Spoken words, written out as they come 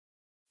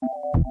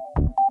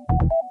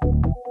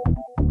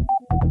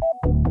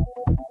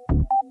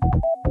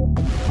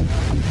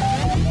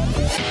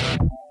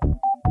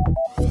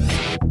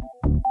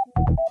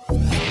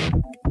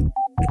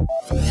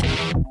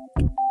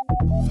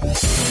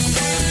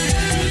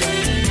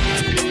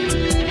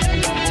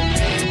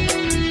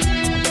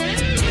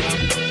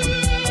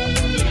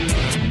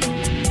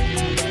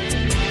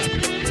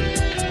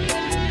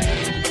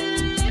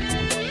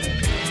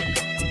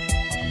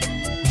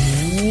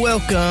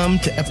Welcome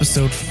to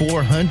episode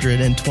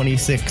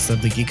 426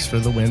 of the Geeks for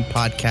the Win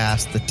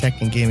podcast, the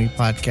tech and gaming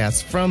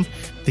podcast from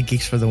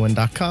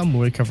thegeeksforthewin.com,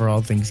 where we cover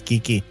all things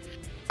geeky.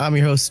 I'm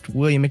your host,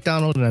 William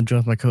McDonald, and I'm joined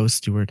with my co-host,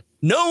 Stuart.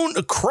 Known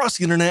across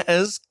the internet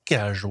as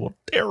Casual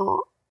Terror.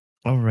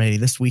 Alrighty,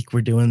 this week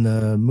we're doing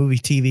the movie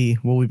TV,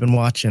 what we've been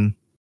watching.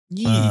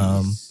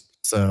 Yes.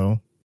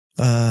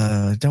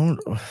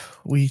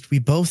 We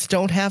both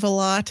don't have a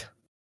lot,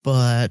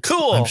 but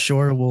cool. I'm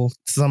sure we'll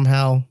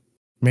somehow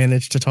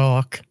manage to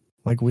talk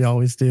like we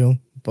always do.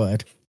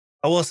 But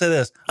I will say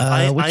this: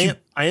 I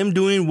am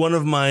doing one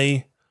of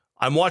my.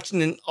 I'm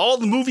watching all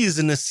the movies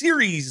in a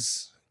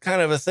series,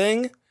 kind of a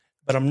thing,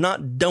 but I'm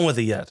not done with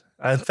it yet.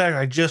 In fact,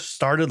 I just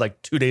started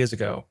like 2 days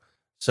ago,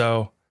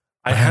 so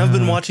I have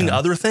been watching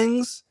other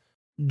things.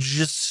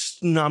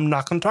 Just I'm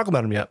not going to talk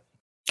about them yet.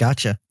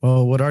 Gotcha.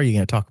 Well, what are you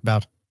going to talk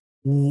about?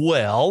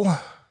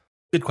 Well,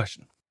 good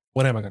question.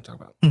 What am I going to talk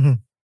about? Mm-hmm.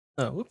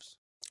 Oh, whoops.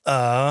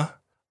 I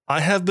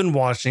have been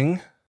watching.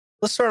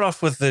 Let's start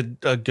off with a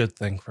good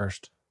thing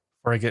first,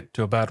 before I get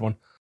to a bad one.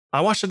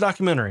 I watched a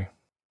documentary.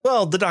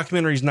 Well, the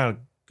documentary is not a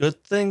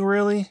good thing,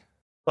 really.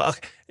 Well,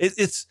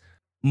 it's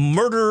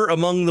Murder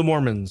Among the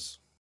Mormons.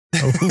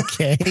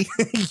 Okay.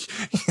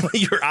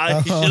 Your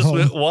eyes just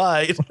went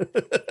wide.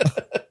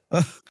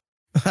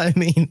 I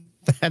mean,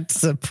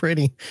 that's a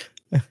pretty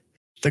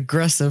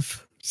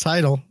aggressive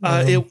title.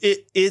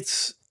 It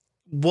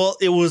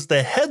was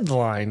the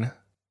headline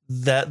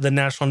that the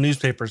national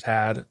newspapers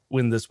had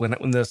when this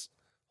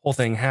whole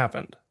thing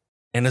happened,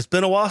 and it's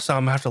been a while, so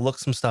I'm gonna have to look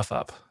some stuff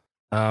up.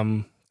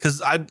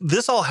 Because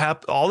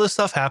all this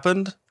stuff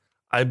happened,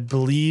 I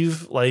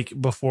believe, like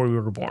before we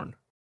were born.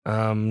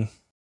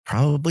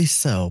 Probably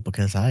so,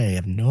 because I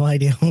have no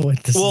idea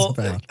what this is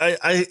about.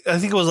 I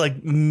think it was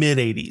like mid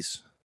 80s,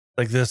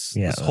 like this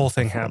whole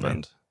thing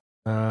happened.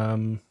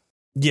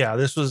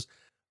 This was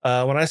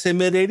when I say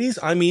mid 80s,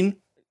 I mean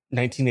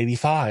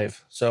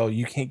 1985. So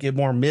you can't get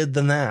more mid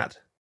than that.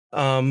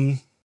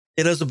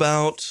 It is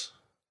about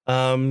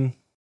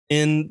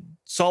in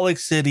Salt Lake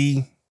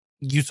City,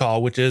 Utah,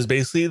 which is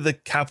basically the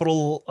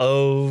capital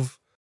of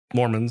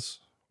Mormons.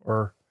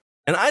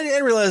 And I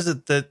didn't realize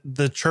that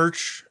the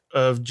Church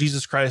of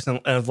Jesus Christ and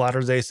of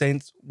Latter-day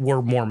Saints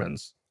were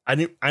Mormons. I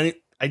didn't really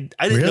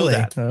know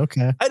that.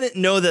 Okay. I didn't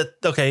know that.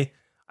 Okay.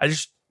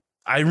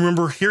 I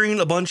remember hearing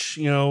a bunch,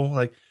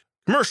 like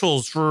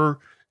commercials for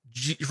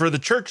the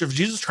Church of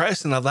Jesus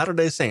Christ and the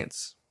Latter-day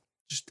Saints.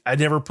 I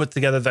never put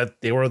together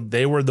that they were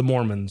the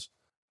Mormons.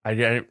 I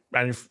didn't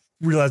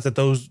realize that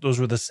those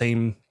were the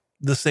same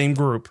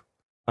group.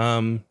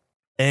 And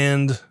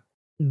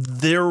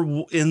there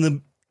in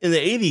the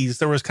 80s,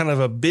 there was kind of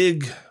a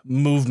big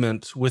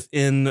movement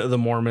within the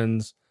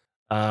Mormons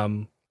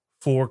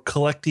for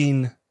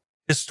collecting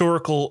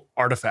historical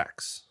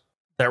artifacts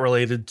that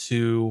related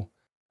to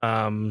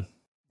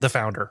the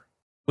founder,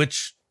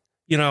 which,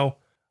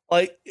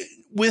 like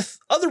with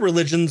other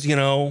religions,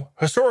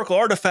 historical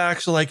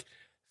artifacts are like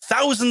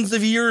thousands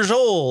of years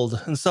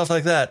old and stuff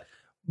like that.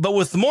 But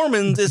with the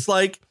Mormons, it's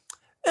like,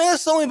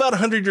 it's only about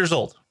 100 years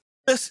old.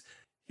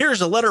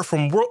 Here's a letter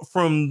from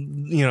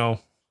the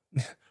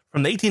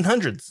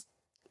 1800s.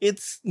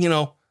 It's,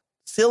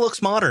 still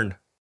looks modern.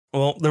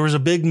 Well, there was a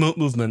big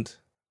movement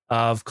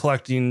of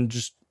collecting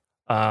just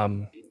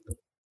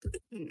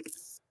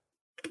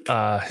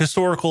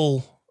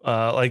historical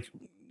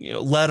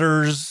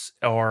letters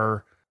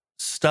or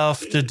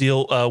stuff to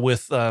deal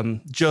with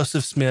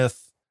Joseph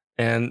Smith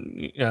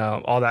and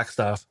all that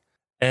stuff.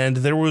 And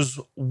there was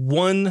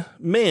one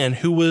man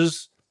who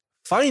was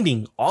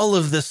finding all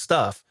of this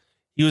stuff.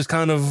 He was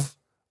kind of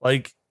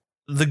like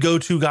the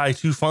go-to guy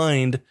to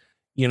find,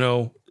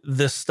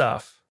 this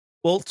stuff.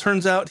 Well, it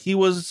turns out he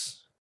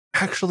was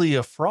actually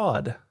a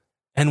fraud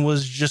and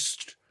was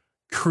just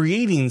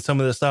creating some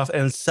of this stuff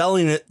and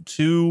selling it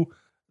to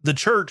the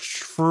church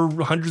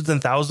for hundreds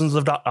and thousands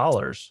of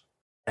dollars.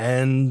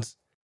 And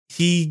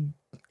he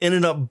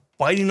ended up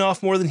biting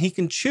off more than he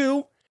can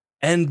chew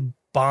and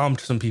bombed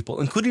some people,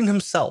 including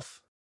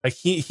himself. Like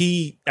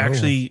he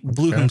actually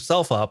blew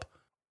himself up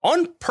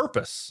on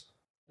purpose.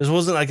 This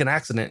wasn't like an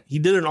accident. He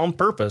did it on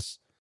purpose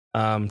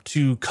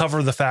to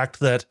cover the fact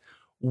that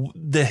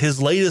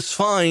his latest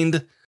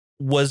find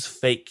was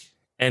fake,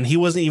 and he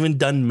wasn't even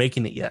done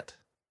making it yet.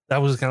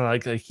 That was kind of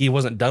like he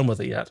wasn't done with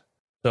it yet.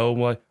 So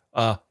like,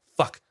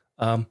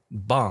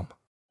 bomb.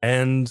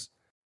 And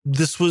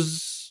this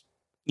was,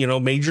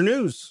 major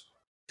news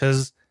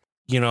because,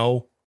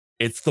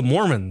 it's the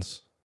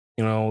Mormons.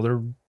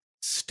 They're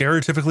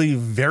stereotypically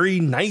very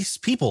nice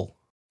people.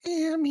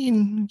 I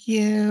mean,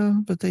 yeah,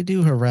 but they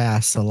do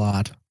harass a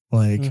lot.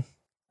 Like,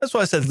 that's why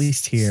I said, at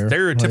least here,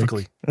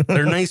 stereotypically,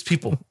 they're nice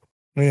people.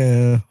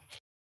 Yeah.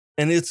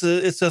 And it's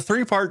a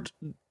 3-part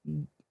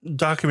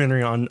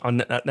documentary on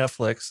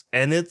Netflix,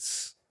 and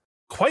it's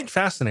quite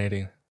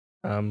fascinating.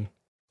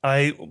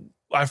 I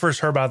first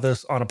heard about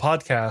this on a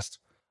podcast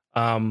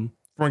from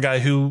a guy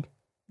who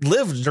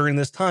lived during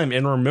this time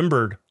and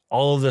remembered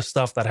all of this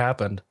stuff that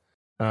happened.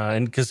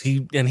 And because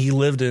he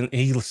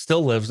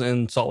still lives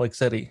in Salt Lake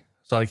City.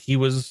 So like he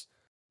was,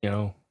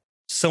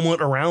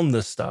 somewhat around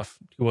this stuff.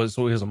 He was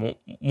a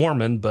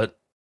Mormon,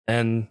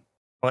 and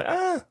I'm like,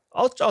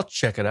 I'll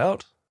check it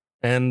out,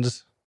 and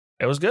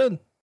it was good.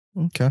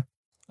 Okay.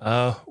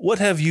 What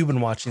have you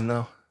been watching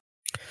though?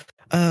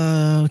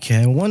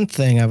 Okay. One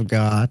thing I've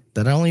got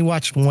that I only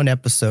watched one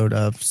episode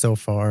of so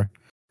far.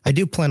 I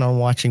do plan on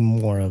watching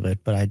more of it,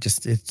 but I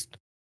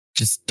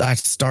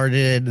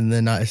started and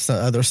then some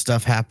other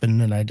stuff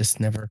happened and I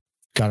just never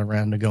got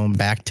around to going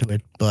back to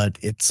it. But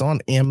it's on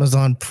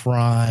Amazon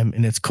Prime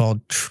and it's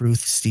called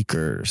Truth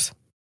Seekers.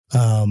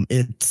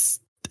 It's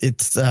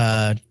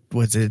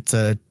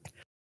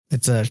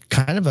a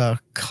kind of a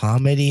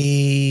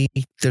comedy.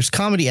 There's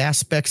comedy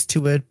aspects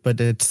to it, but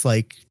it's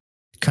like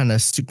kind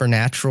of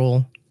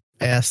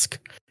supernatural-esque.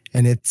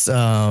 And it's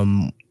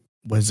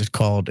what's it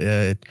called?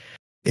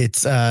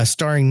 It's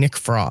starring Nick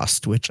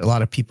Frost, which a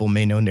lot of people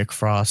may know Nick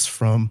Frost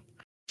from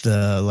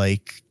the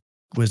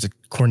was it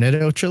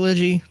Cornetto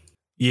trilogy?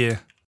 Yeah.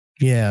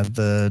 Yeah,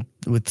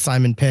 with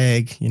Simon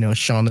Pegg,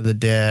 Shaun of the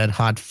Dead,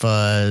 Hot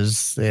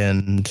Fuzz,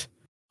 and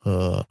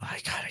I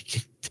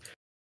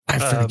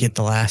forget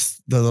the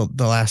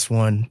last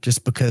one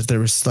just because there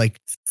was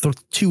like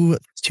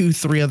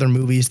three other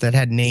movies that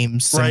had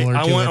names similar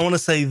right. to I want to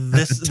say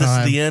this is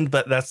the end,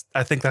 but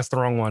I think that's the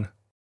wrong one.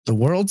 The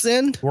World's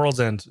End? World's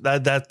End.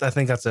 That I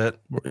think that's it.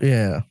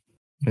 Yeah.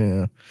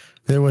 Yeah.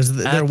 World's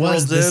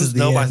End.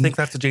 Nope, I think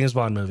that's a James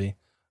Bond movie.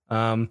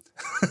 No,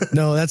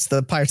 that's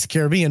the Pirates of the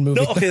Caribbean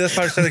movie. No, okay, that's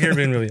Pirates of the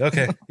Caribbean movie.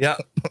 Okay. Yeah.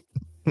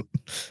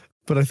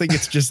 But I think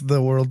it's just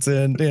The World's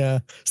End. Yeah.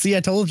 See,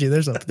 I told you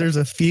there's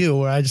a few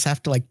where I just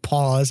have to like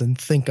pause and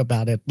think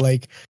about it.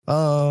 Like,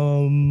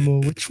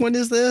 which one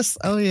is this?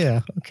 Oh yeah.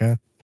 Okay.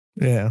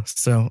 Yeah.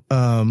 So,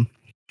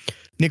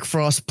 Nick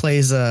Frost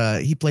plays a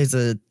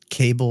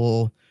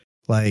cable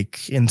like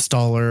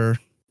installer,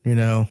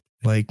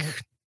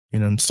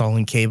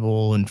 installing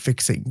cable and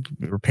fixing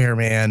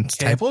repairman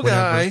cable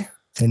guy.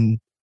 And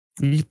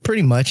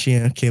pretty much,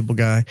 cable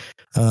guy.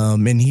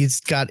 And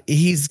he's got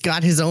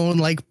his own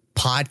like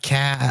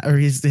podcast or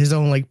his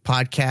own like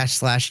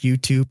podcast /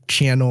 YouTube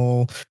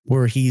channel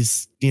where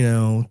he's,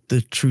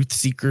 the truth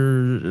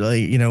seeker,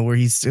 where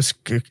he's just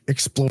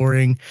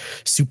exploring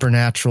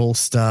supernatural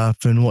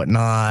stuff and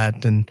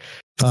whatnot. And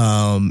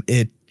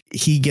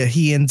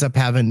he ends up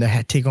having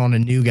to take on a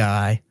new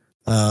guy.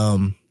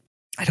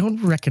 I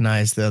don't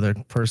recognize the other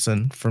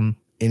person from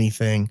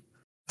anything.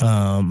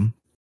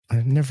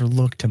 I've never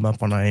looked him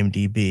up on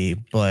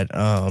IMDb, but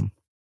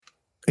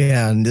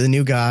yeah, and the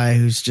new guy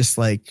who's just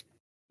like,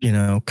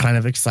 kind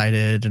of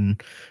excited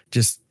and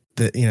just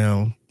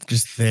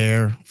just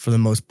there for the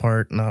most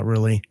part, not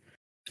really.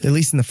 At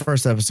least in the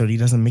first episode, he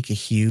doesn't make a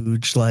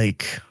huge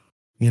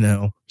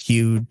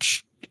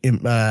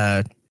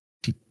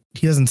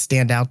he doesn't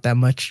stand out that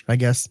much, I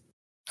guess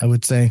I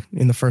would say,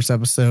 in the first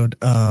episode.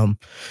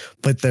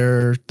 But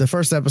the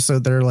first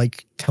episode, they're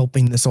like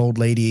helping this old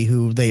lady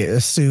who they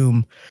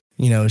assume,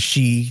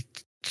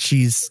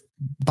 she's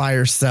by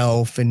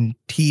herself, and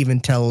he even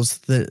tells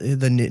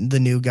the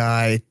new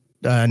guy,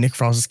 Nick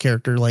Frost's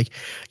character, like,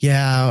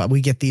 yeah,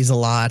 we get these a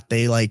lot.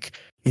 They like,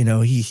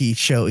 he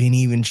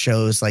even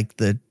shows like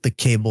the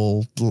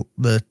cable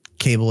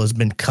has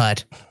been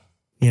cut,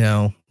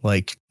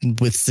 like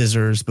with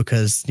scissors,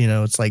 because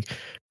it's like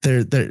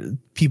they're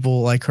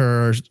people like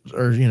her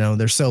or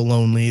they're so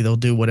lonely they'll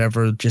do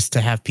whatever just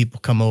to have people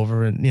come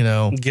over and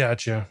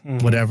gotcha. Mm-hmm.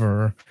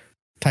 Whatever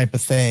type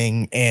of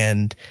thing.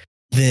 And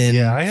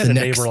then I had a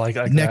neighbor like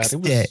that. Next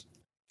it day, was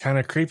kind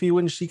of creepy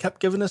when she kept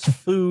giving us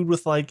food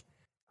with like,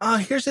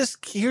 here's this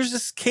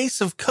case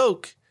of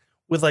Coke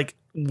with like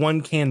one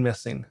can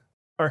missing,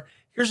 or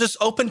here's this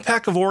open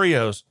pack of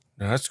Oreos.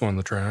 No, that's going in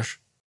the trash.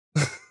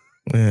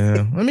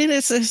 Yeah, I mean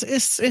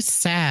it's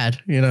sad,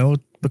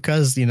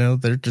 because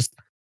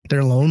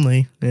they're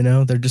lonely,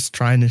 they're just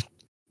trying to,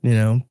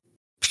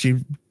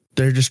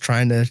 they're just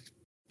trying to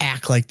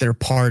act like they're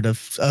part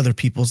of other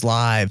people's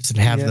lives and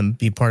have them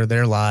be part of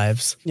their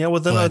lives. Yeah,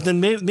 well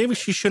then maybe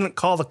she shouldn't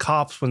call the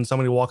cops when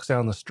somebody walks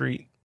down the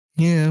street.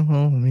 Yeah,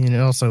 well, I mean,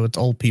 also it's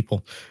old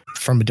people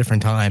from a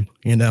different time,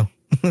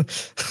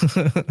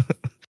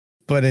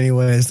 But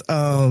anyways,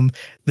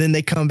 then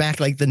they come back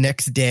like the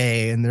next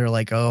day and they're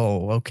like,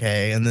 oh,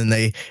 okay. And then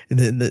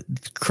the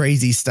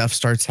crazy stuff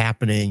starts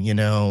happening,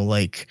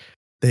 like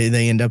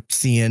they end up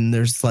seeing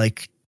there's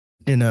like,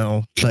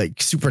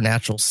 like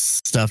supernatural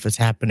stuff is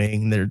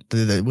happening. They're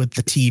with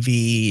the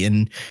TV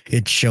and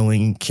it's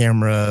showing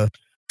camera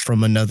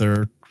from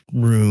another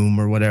room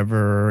or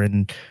whatever,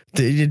 and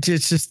it's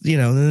just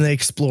then they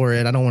explore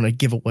it. I don't want to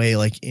give away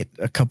like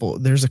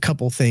there's a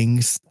couple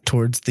things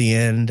towards the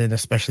end, and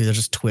especially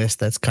there's a twist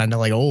that's kind of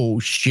like, oh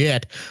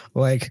shit,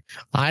 like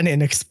I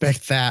didn't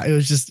expect that.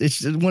 It's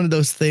just one of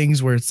those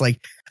things where it's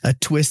like a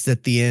twist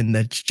at the end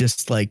that's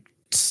just like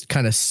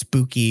kind of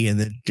spooky, and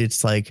then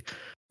it's like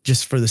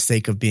just for the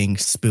sake of being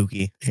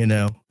spooky, and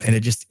it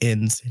just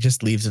ends. It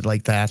just leaves it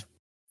like that.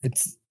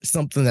 It's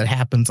something that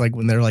happens like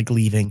when they're like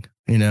leaving,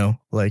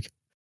 like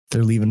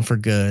they're leaving for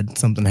good.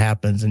 Something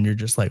happens and you're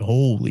just like,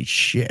 holy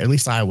shit. At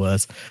least I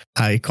was.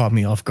 It caught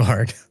me off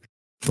guard.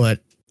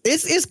 But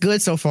It's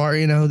good so far.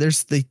 You know,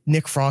 there's the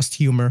Nick Frost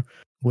humor,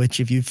 which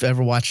if you've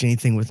ever watched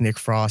anything with Nick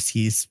Frost,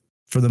 he's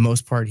for the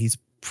most part he's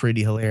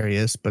pretty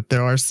hilarious. But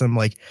there are some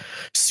like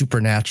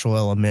supernatural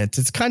elements.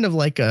 It's kind of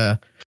like a,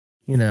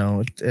 you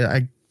know,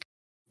 I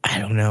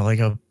don't know, like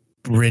a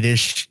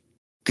British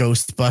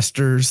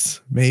Ghostbusters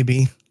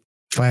maybe.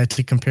 If I had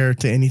to compare it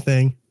to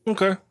anything.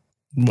 Okay.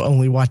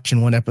 Only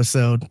watching one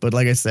episode, but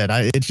like I said,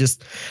 I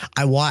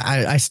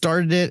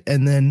started it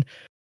and then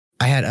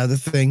I had other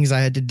things I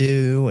had to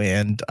do,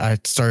 and I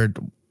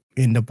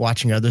ended up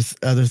watching other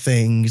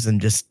things,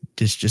 and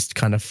just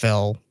kind of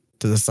fell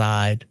to the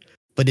side.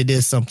 But it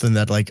is something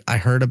that like I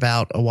heard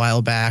about a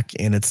while back,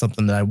 and it's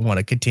something that I want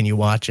to continue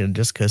watching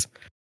just because,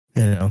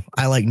 you know,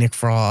 I like Nick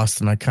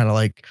Frost, and I kind of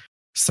like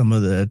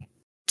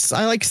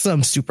I like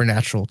some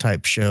supernatural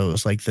type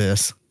shows like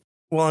this.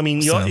 Well, I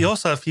mean, you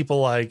also have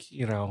people like,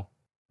 you know,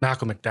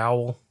 Malcolm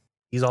McDowell.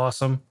 He's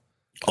awesome.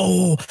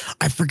 Oh,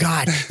 I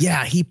forgot.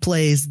 Yeah, he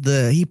plays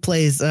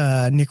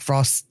Nick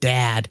Frost's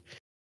dad.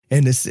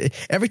 And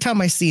every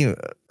time I see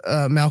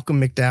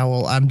Malcolm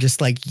McDowell, I'm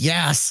just like,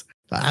 yes.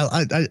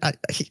 I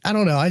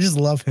don't know. I just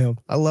love him.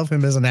 I love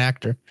him as an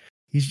actor.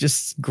 He's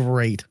just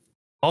great.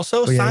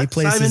 Also, he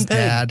plays Simon his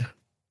Pegg. dad.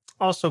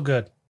 Also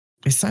good.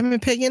 Is Simon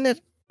Pegg in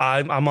it?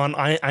 I'm on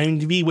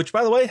IMDb, which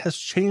by the way has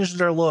changed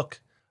their look.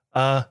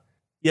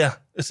 Yeah,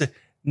 it's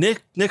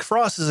Nick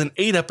Frost is in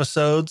 8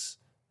 episodes.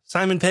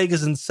 Simon Pegg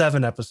is in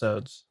 7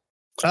 episodes.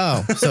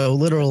 Oh, so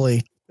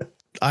literally,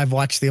 I've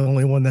watched the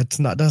only one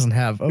doesn't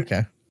have.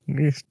 Okay,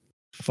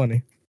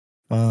 funny.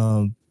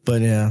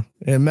 But yeah,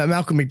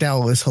 Malcolm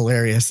McDowell is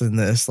hilarious in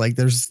this. Like,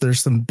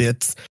 there's some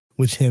bits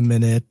with him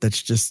in it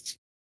that's just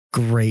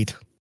great.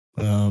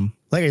 Like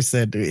I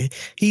said,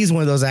 he's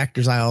one of those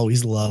actors I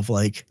always love.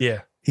 Like, yeah,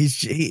 he's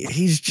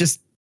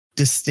just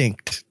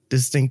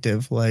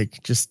distinctive.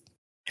 Like, just.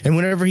 And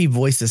whenever he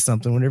voices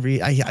something,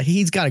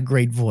 he's got a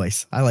great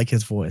voice. I like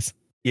his voice.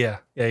 Yeah,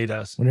 he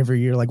does. Whenever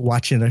you're like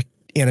watching a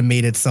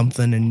animated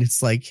something and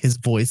it's like his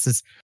voice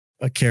is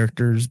a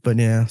character's, but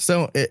yeah.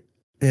 So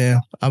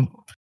I'm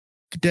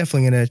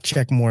definitely gonna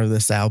check more of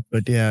this out.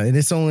 But yeah, and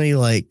it's only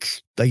like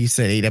you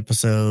said, 8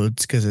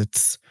 episodes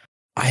because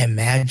I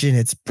imagine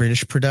it's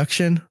British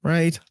production,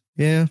 right?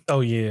 Yeah.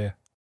 Oh yeah.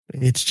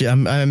 It's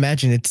I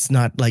imagine it's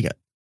not like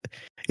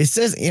it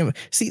says.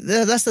 See,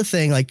 that's the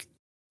thing. Like,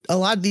 a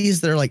lot of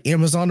these, they're like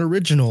Amazon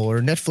original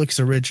or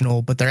Netflix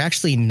original, but they're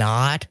actually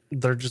not.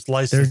 They're just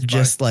licensed.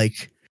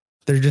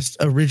 They're just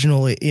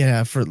original.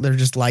 Yeah. They're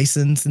just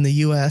licensed in the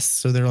US.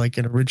 So they're like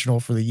an original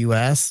for the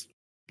US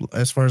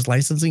as far as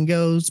licensing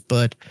goes.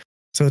 But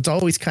so it's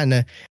always kind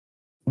of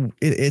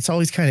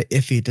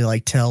iffy to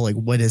like tell like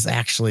what is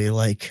actually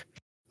like,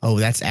 oh,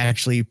 that's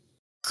actually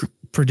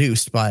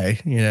produced by,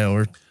 you know,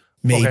 or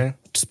made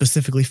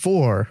specifically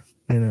for,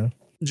 you know.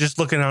 Just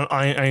looking on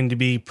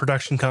IMDb,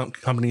 production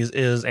companies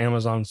is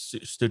Amazon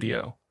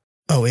Studio.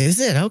 Oh, is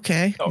it?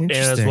 Okay. Oh, and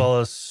as well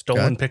as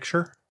Stolen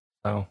Picture.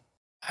 Oh,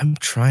 I'm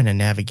trying to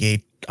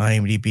navigate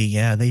IMDb.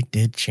 Yeah, they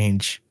did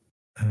change.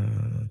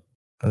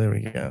 There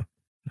we go.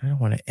 I don't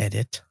want to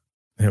edit.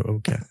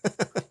 Okay.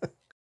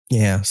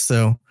 Yeah.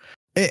 So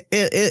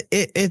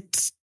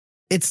it's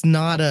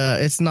not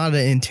an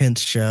intense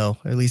show.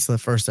 At least the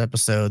first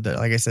episode. That,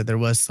 like I said, there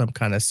was some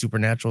kind of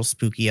supernatural,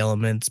 spooky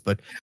elements,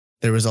 but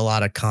there was a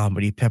lot of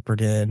comedy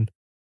peppered in.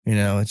 You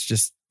know,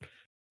 it's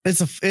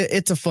a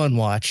fun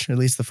watch. At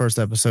least the first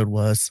episode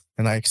was,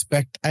 and I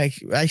expect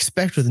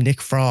with Nick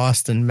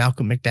Frost and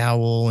Malcolm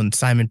McDowell and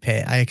Simon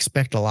Pegg, I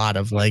expect a lot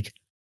of like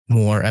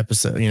more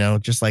episodes. You know,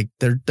 just like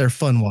they're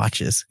fun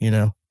watches. You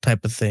know,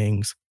 type of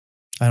things.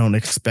 I don't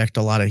expect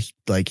a lot of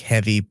like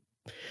heavy,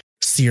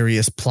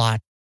 serious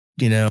plot.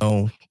 You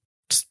know,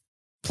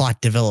 plot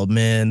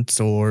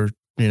developments or,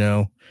 you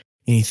know,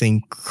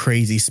 anything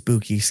crazy,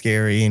 spooky,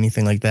 scary,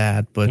 anything like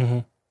that. But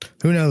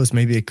who knows?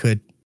 Maybe it could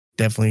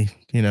definitely,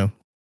 you know,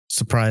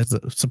 surprise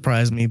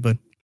me. But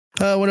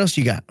what else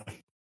you got?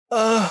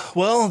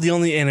 Well, the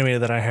only anime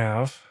that I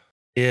have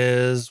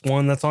is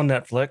one that's on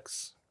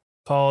Netflix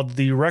called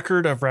The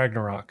Record of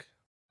Ragnarok.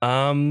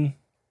 I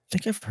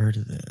think I've heard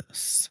of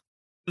this.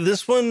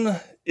 This one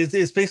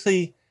is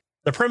basically,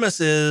 the premise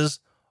is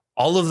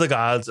all of the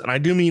gods, and I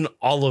do mean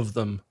all of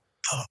them,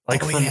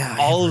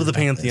 all of the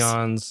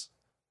pantheons.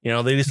 You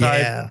know, they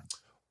decide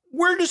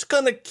we're just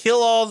going to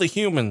kill all the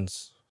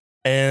humans.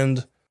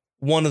 And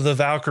one of the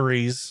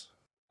Valkyries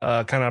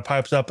kind of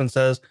pipes up and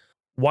says,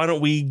 why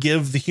don't we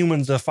give the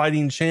humans a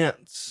fighting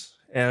chance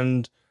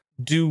and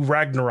do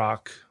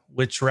Ragnarok,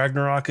 which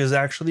Ragnarok is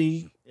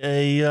actually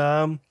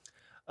a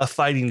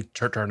fighting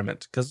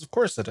tournament. Because of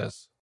course it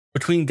is,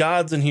 between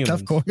gods and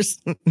humans. Of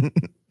course.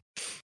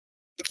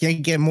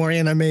 Can't get more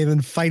anime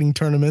than fighting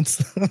tournaments.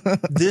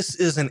 This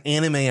is an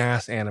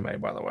anime-ass anime,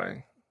 by the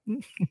way.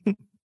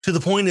 To the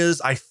point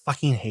is, I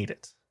fucking hate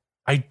it.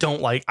 I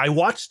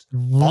watched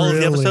all of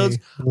the episodes.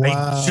 Wow.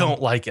 I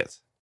don't like it.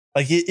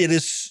 Like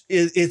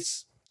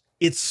it's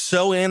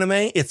so anime.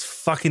 It's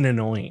fucking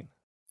annoying.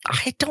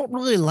 I don't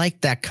really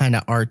like that kind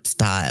of art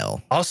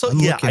style. Also,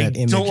 I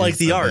don't like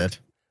the art.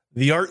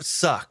 The art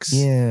sucks.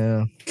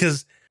 Yeah.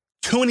 Because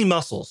too many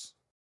muscles.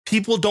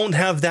 People don't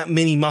have that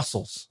many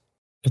muscles.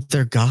 But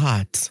they're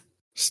gods,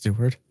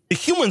 Stuart. The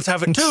humans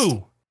have it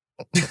too.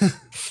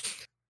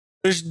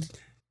 There's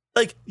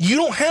like, you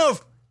don't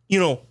have, you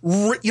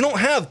don't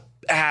have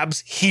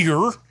abs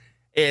here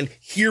and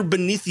here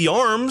beneath the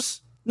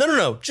arms.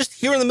 No. Just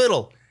here in the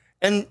middle.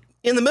 And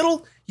in the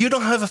middle, you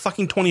don't have a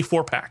fucking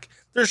 24 pack.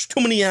 There's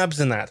too many abs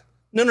in that.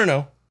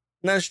 No.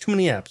 There's too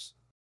many abs.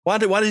 Why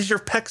does your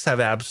pecs have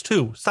abs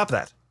too? Stop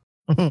that.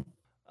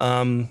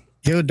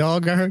 Yo,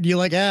 dog, I heard you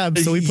like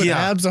abs, so we put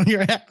abs on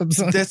your abs.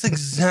 That's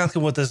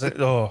exactly what this is.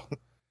 Oh,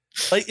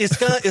 like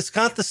it's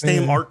got the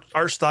same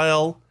art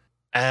style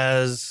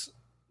as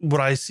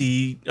what I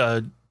see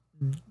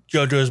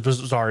JoJo's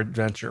Bizarre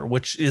Adventure,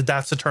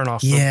 that's a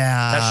turnoff.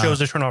 Yeah, that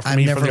shows a turnoff for I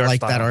me. never for the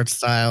liked that art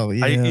style.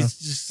 Yeah. It's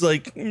just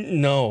like,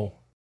 no.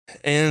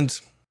 And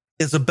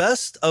it's a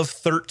best of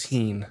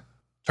 13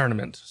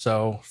 tournament.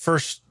 So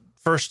first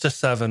to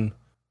 7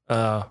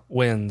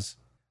 wins.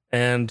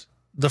 And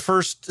the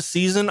first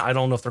season, I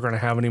don't know if they're going to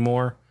have any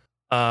more,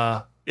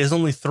 is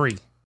only 3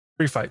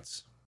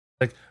 fights.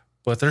 Like,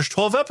 but there's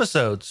 12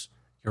 episodes.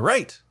 You're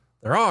right.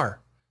 There are.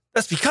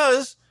 That's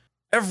because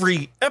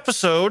every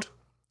episode,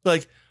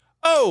 like,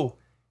 oh,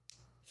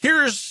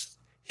 here's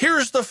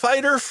the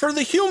fighter for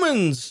the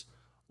humans,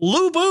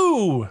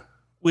 Lubu,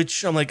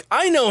 which I'm like,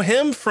 I know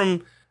him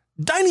from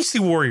Dynasty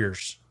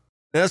Warriors.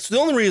 That's the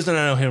only reason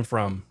I know him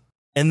from.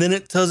 And then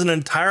it tells an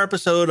entire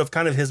episode of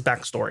kind of his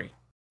backstory.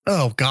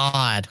 Oh,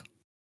 God.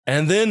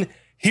 And then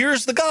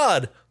here's the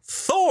god,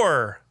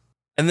 Thor.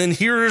 And then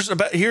here's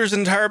an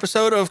entire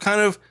episode of kind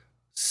of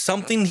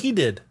something he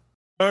did.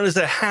 Or is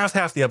it half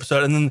the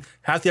episode, and then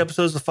half the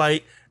episode is the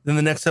fight, then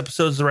the next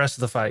episode is the rest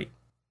of the fight.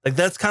 Like,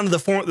 that's kind of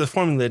the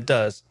formula it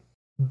does.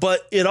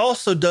 But it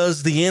also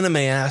does the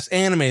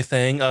anime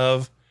thing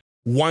of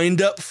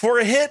wind up for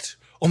a hit.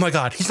 Oh my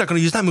God, he's not going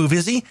to use that move,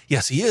 is he?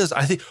 Yes, he is.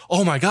 I think,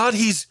 oh my God,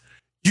 he's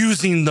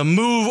using the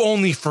move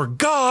only for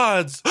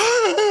gods.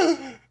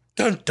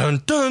 Dun,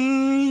 dun,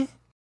 dun.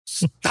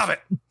 Stop it.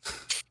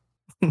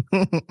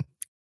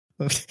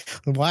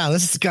 Wow,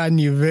 this has gotten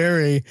you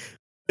very,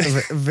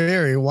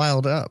 very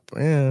wild up.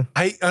 Yeah.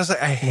 I was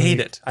like, I hate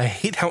it. I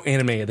hate how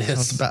anime it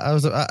is. I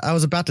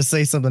was about to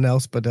say something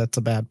else, but that's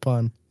a bad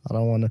pun. I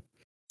don't want to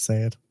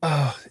say it.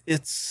 Oh,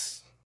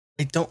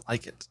 I don't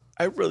like it.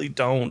 I really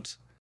don't.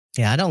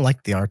 Yeah, I don't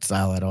like the art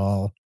style at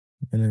all.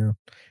 You know,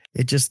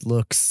 it just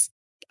looks,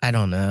 I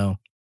don't know.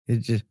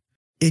 It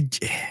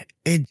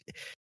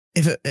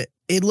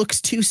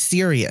looks too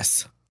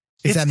serious.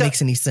 If that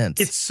makes any sense.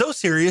 It's so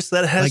serious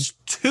that it has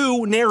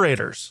 2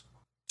 narrators.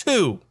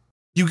 2.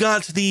 You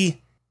got the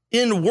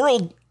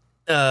in-world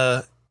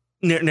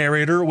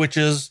narrator, which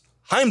is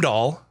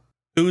Heimdall,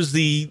 who's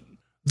the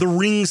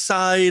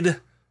ringside,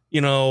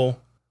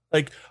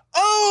 like,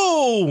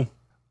 oh,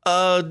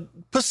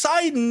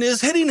 Poseidon is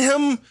hitting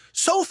him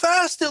so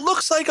fast it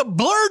looks like a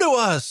blur to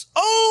us.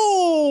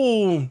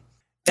 Oh,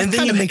 and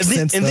then makes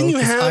sense. And then you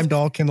have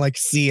Heimdall can like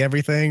see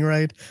everything,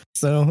 right?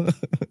 So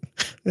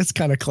it's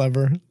kind of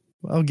clever.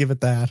 I'll give it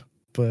that.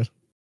 But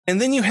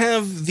and then you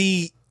have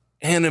the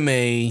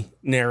anime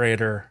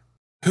narrator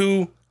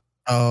who,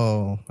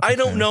 I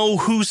don't know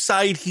whose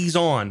side he's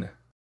on,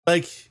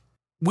 like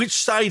which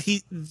side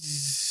he.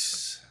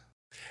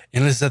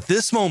 And it's at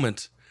this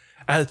moment,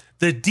 at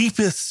the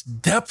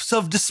deepest depths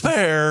of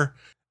despair,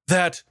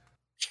 that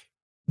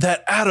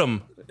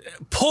Adam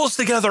pulls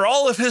together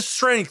all of his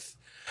strength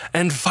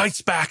and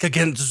fights back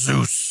against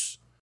Zeus.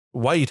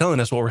 Why are you telling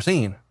us what we're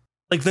seeing?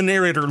 Like, the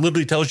narrator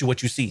literally tells you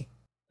what you see.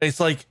 It's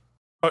like,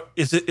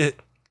 is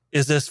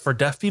this for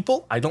deaf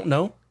people? I don't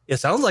know. It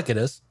sounds like it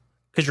is,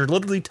 because you're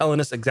literally telling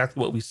us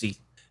exactly what we see.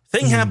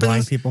 Thing happens,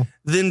 blind people.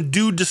 Then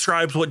dude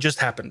describes what just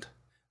happened.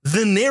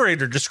 The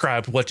narrator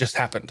described what just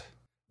happened.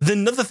 Then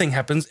another thing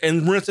happens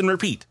and rinse and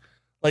repeat.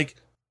 Like,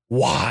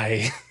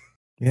 why?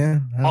 Yeah.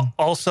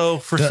 Also,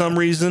 for some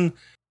reason,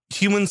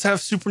 humans have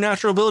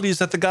supernatural abilities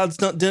that the gods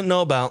didn't know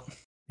about.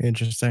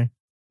 Interesting.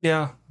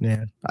 Yeah.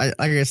 Yeah. Like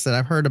I said,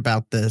 I've heard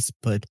about this,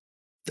 but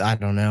I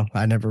don't know.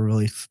 I never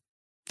really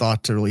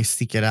thought to really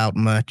seek it out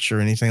much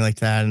or anything like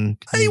that. And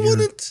I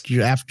wouldn't.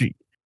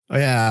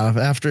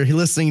 After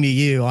listening to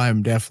you,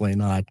 I'm definitely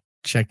not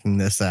checking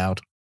this out.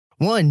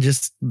 One,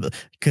 just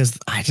because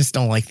I just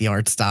don't like the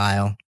art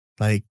style.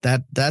 Like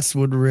that's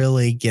what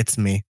really gets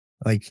me.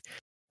 Like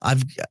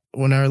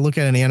when I look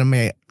at an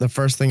anime, the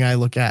first thing I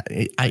look at,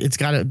 it's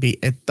got to be,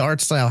 the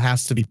art style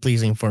has to be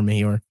pleasing for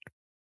me, or,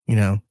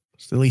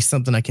 at least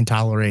something I can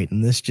tolerate.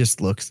 And this just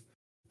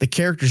the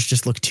characters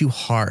just look too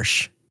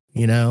harsh,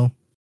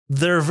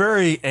 They're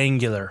very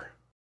angular.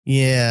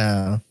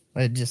 Yeah.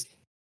 It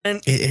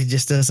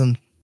just doesn't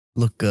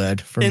look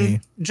good for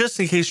me. Just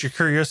in case you're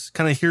curious,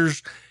 kind of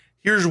here's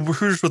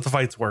what the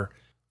fights were.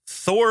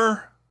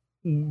 Thor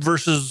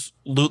versus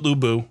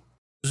Lubu.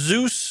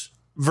 Zeus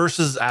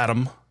versus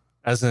Adam,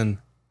 as in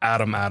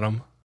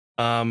Adam.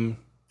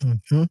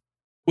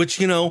 Which,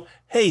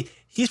 hey,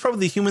 he's probably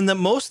the human that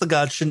most of the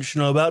gods should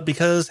know about,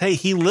 because, hey,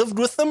 he lived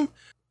with them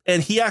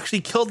and he actually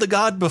killed the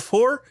god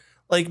before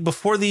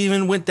they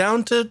even went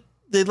down to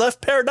they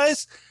left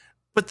paradise,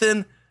 but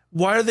then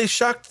why are they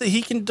shocked that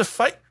he can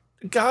defy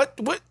God?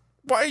 What?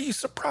 Why are you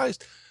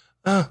surprised?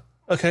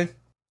 Okay.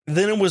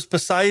 Then it was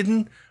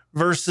Poseidon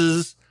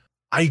versus,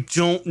 I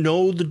don't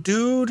know the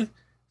dude,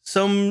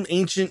 some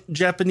ancient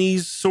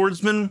Japanese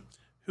swordsman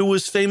who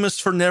was famous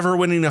for never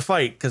winning a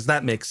fight, because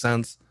that makes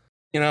sense.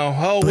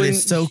 But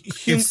it's so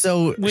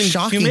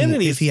shocking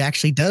if he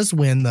actually does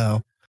win,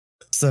 though.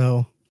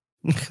 So,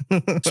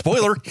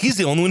 spoiler, he's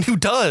the only one who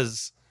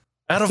does.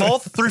 Out of all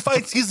the 3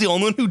 fights, he's the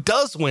only one who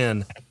does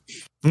win.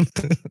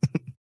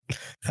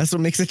 That's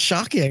what makes it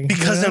shocking.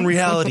 Because in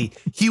reality,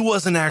 he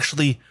wasn't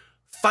actually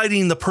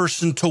fighting the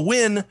person to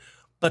win,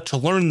 but to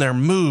learn their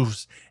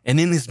moves. And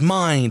in his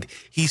mind,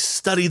 he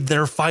studied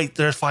their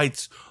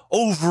fights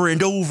over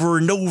and over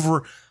and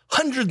over,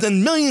 hundreds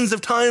and millions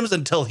of times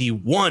until he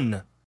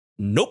won.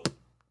 Nope.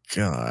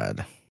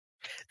 God.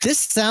 This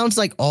sounds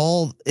like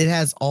it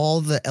has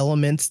all the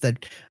elements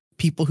that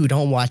people who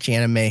don't watch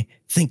anime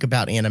think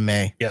about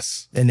anime.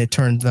 Yes. And it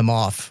turns them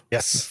off.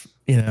 Yes.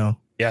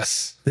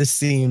 Yes. This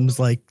seems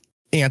like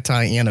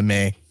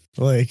anti-anime.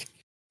 Like,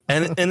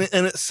 and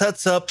it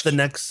sets up the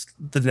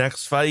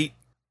next fight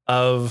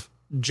of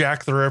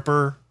Jack the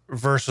Ripper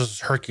versus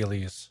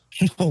Hercules.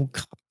 Oh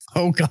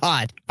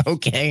God.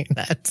 Okay.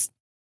 That's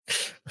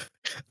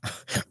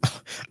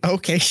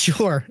okay.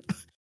 Sure.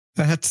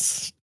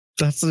 That's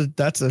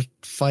a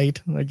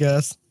fight, I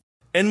guess.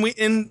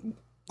 And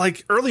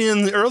like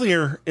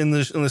earlier in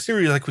the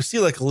series, like we see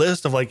like a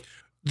list of like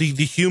the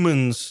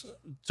humans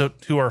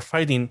who are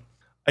fighting.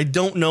 I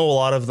don't know a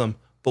lot of them,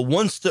 but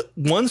one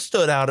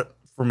stood out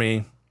for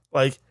me.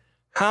 Like,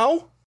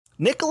 how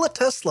Nikola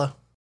Tesla.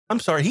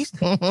 I'm sorry, he's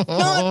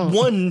not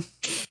one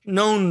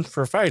known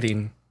for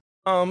fighting.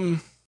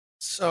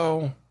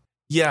 So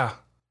yeah,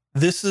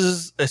 this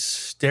is a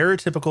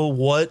stereotypical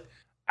what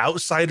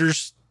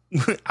outsiders.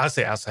 I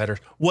say outsiders.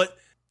 What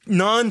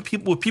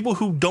people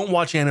who don't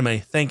watch anime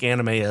think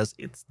anime is.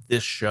 It's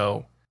this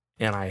show,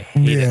 and I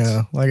hate it.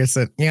 Yeah, like I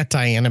said,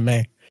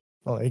 anti-anime.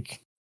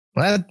 Like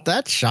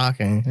that's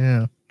shocking.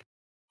 Yeah.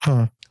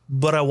 Huh.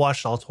 But I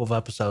watched all 12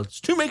 episodes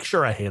to make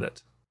sure I hate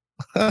it.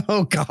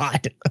 Oh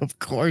God! Of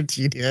course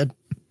you did.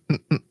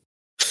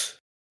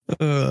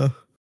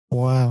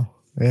 Wow.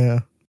 Yeah.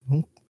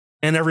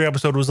 And every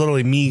episode was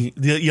literally me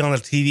yelling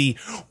at the TV.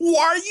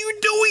 Why are you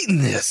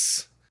doing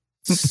this?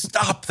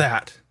 Stop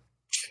that.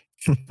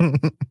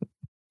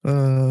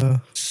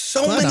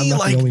 So many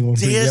like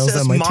Deus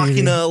Ex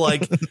Machina,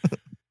 like,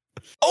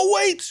 oh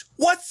wait,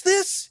 what's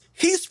this?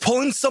 He's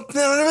pulling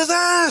something out of his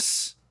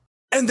ass.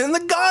 And then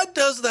the god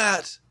does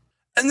that.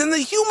 And then the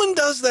human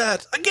does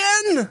that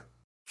again.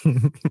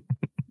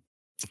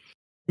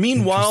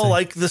 Meanwhile,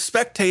 like the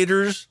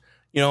spectators,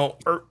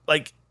 are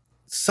like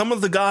some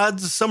of the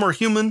gods, some are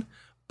human,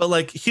 but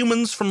like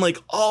humans from like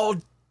all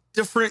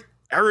different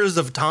eras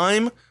of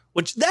time,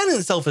 which that in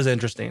itself is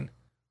interesting.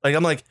 Like,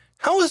 I'm like,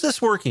 how is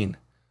this working?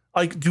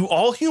 Like, do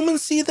all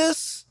humans see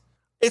this?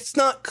 It's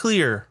not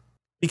clear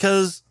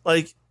because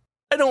like,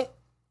 I don't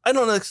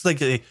know. It's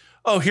like,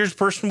 oh, here's a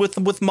person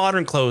with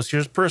modern clothes.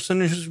 Here's a person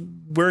who's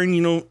wearing,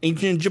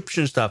 ancient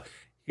Egyptian stuff.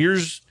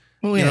 Here's,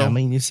 I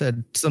mean, you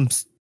said some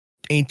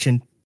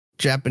ancient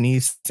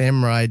Japanese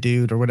samurai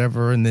dude or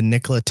whatever, and then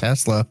Nikola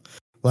Tesla.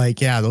 Like,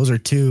 yeah, those are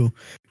two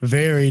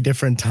very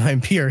different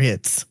time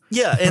periods.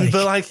 Yeah,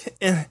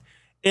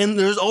 and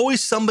there's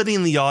always somebody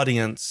in the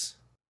audience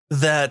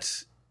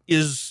that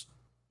is,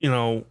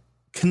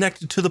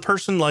 connected to the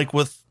person. Like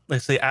with,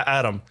 let's say,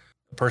 Adam.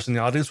 The person in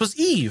the audience was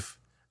Eve,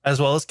 as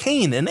well as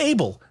Cain and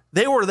Abel.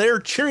 They were there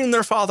cheering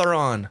their father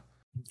on.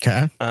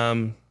 Okay.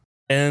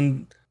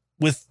 And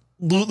with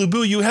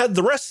Lubu, you had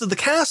the rest of the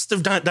cast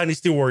of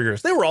Dynasty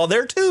Warriors. They were all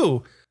there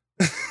too.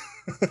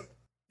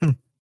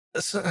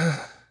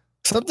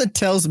 Something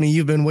tells me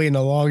you've been waiting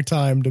a long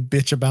time to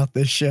bitch about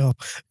this show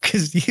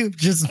because you've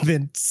just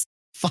been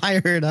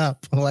fired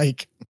up.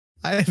 Like,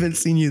 I haven't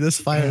seen you this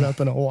fired up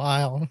in a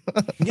while.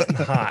 Getting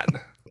hot.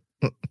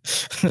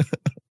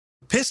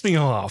 Pissed me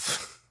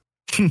off.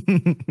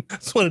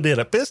 That's what it did.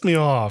 It pissed me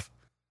off.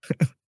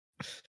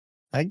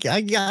 I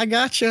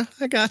gotcha.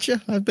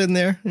 I've been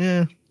there.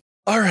 Yeah.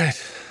 All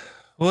right.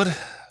 What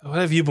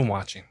have you been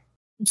watching?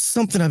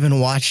 Something I've been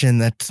watching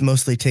that's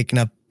mostly taken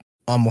up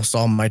almost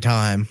all my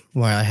time,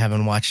 where I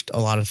haven't watched a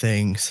lot of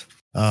things.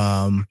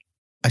 I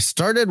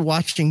started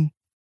watching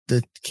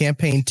the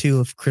campaign 2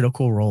 of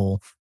Critical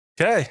Role.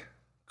 Okay.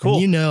 Cool.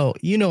 And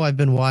you know I've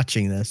been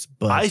watching this,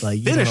 but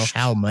you don't know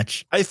how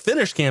much. I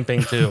finished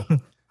campaign 2.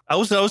 I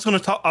was going to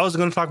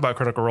talk about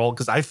Critical Role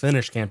because I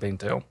finished campaign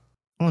 2.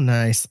 Oh,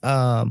 nice.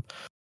 I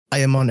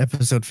am on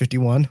episode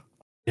 51.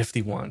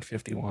 51.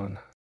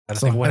 Gotta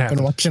so think what I've happened.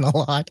 been watching a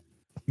lot.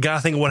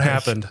 Gotta think of what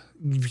happened.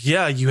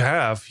 Yeah, you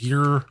have.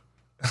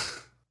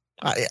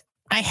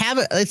 I have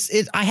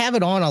it. I have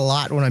it on a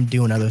lot when I'm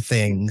doing other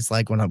things,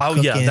 like when I'm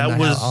cooking. Yeah, that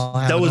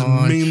was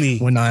mainly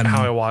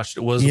how I watched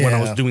it. Was when I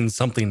was doing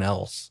something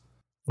else.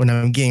 When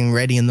I'm getting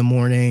ready in the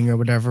morning or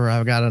whatever,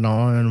 I've got it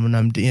on. When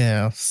I'm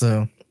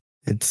so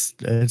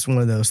it's one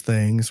of those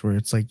things where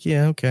it's like,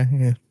 yeah, okay,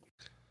 yeah.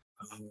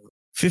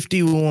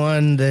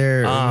 51.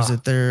 There was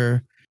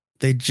it.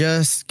 They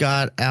just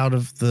got out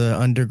of the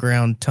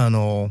underground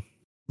tunnel.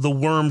 The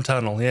worm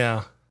tunnel,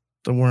 yeah.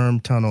 The worm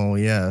tunnel,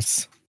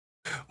 yes.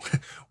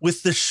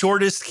 With the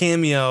shortest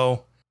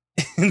cameo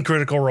in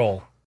Critical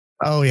Role.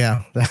 Oh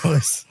yeah, that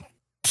was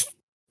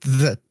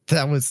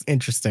that was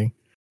interesting.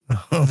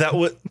 That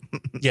was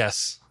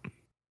yes,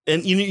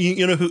 and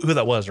you know who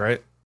that was,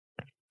 right?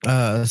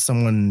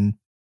 Someone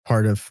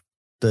part of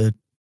the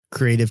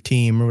creative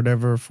team or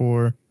whatever.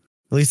 For at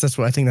least that's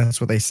what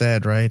they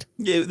said, right?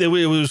 Yeah, it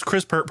was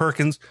Chris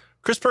Perkins.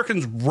 Chris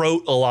Perkins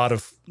wrote a lot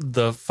of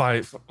the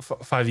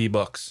 5e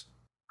books.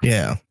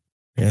 Yeah,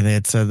 they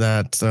had said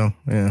that. So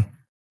yeah,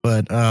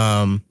 but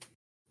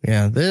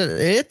yeah,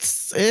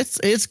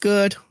 it's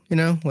good. You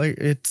know, like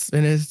it's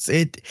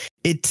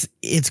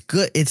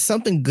good. It's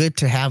something good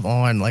to have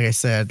on. Like I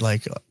said,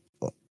 like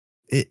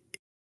it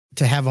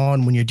to have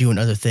on when you're doing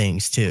other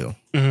things too.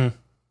 Mm-hmm.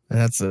 And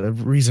that's the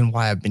reason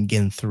why I've been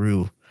getting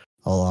through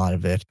a lot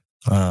of it.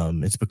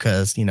 It's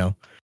because, you know,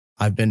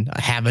 I've been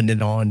having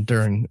it on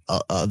during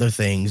other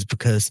things,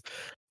 because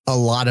a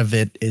lot of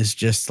it is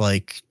just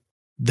like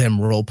them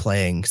role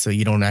playing. So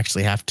you don't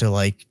actually have to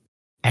like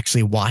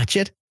actually watch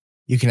it.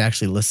 You can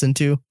actually listen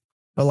to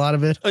a lot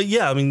of it.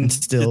 Yeah, I mean,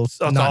 still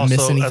not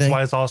miss anything. That's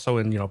why it's also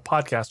in, you know,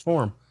 podcast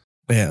form.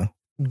 Yeah.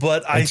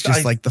 But it's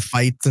just like the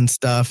fights and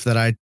stuff that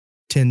I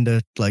tend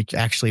to like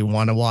actually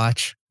want to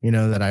watch, you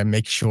know, that I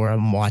make sure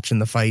I'm watching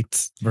the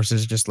fights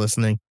versus just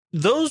listening.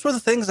 Those were the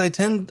things I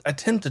tend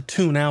to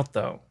tune out,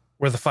 though,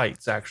 were the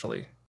fights,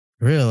 actually.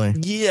 Really?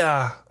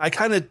 Yeah, I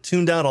kind of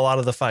tuned out a lot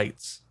of the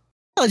fights.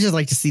 I just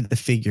like to see the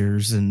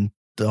figures and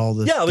all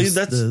the, yeah, I mean,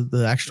 that's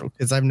the actual,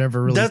 because I've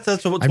never really,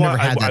 that's why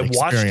I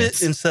watched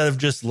it instead of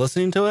just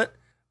listening to it,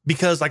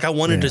 because like I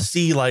wanted to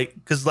see, like,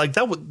 because like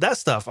that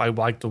stuff I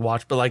like to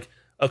watch, but like,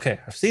 okay,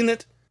 I've seen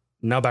it,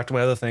 now back to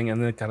my other thing,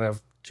 and then kind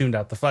of tuned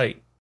out the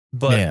fight.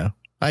 But yeah,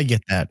 I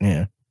get that.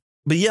 Yeah,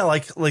 but yeah,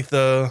 like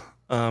the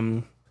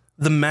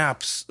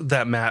maps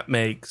that Matt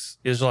makes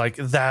is like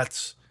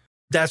that's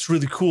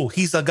really cool.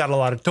 He's got a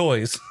lot of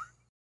toys.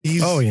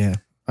 Oh yeah,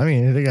 I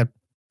mean, they got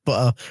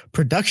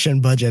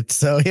production budget,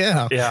 so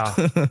yeah.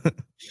 But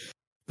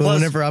plus,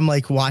 whenever I'm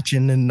like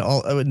watching and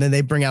then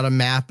they bring out a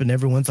map and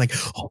everyone's like,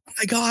 oh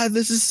my god,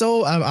 this is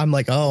so, I'm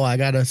like, oh, I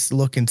gotta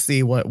look and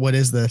see what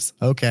is this.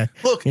 Okay,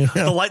 look, you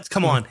know? The lights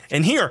come on,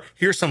 and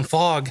here's some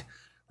fog.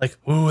 Like,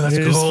 ooh, that's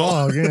cool.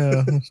 Fog,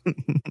 yeah.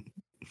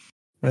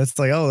 It's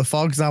like, oh, the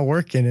fog's not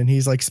working, and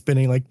he's like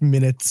spending like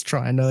minutes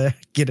trying to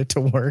get it to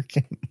work.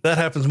 That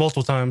happens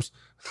multiple times.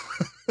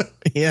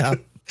 Yeah,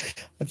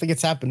 I think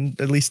it's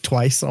happened at least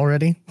twice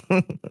already.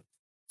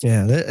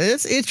 Yeah,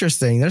 it's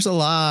interesting. There's a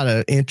lot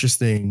of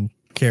interesting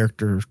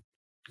character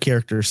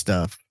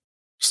stuff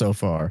so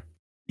far.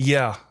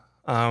 Yeah,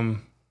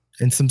 and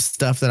some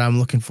stuff that I'm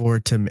looking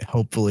forward to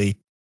hopefully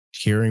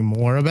hearing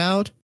more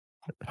about.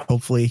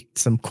 Hopefully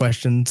some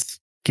questions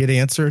get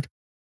answered.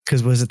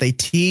 Because was it they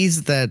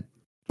teased that,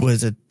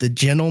 was it the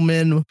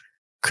gentleman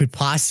could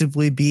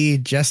possibly be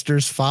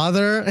Jester's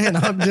father? And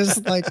I'm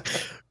just like,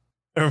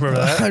 I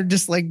remember that. I'm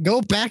just like,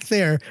 go back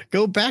there.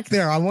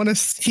 I want to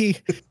see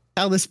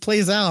how this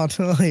plays out.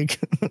 Like,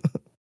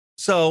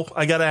 so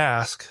I gotta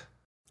ask.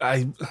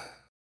 I'm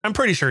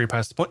pretty sure you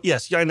passed the point.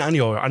 Yes, I know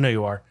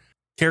you are.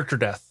 Character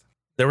death.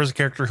 There was a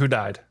character who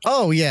died.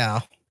 Oh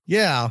yeah.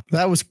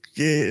 That was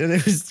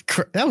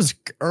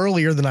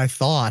earlier than I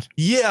thought.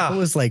 Yeah, it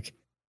was like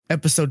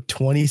episode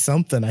 20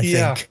 something. I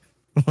think.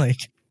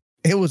 Like,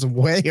 it was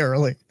way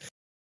early.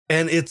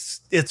 And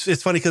it's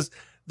funny because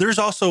there's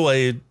also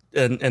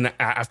an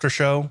after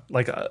show,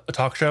 like a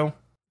talk show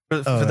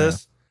for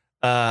this.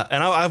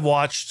 And I've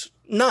watched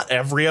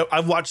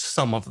I've watched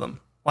some of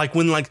them. Like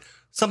when like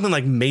something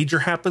like major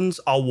happens,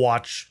 I'll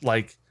watch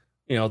like,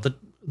 you know,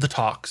 the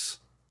talks,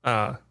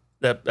 that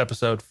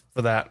episode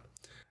for that.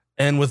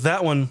 And with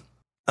that one,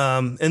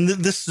 and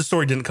the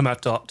story didn't come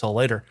out till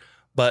later,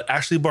 but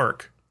Ashley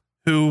Burke,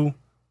 who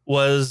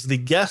was the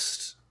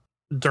guest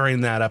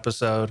during that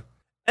episode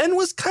and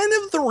was kind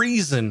of the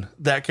reason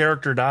that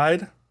character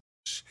died.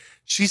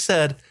 She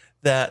said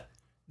that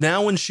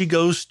now when she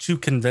goes to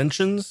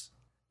conventions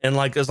and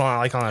like is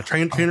on a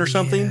train or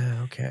something,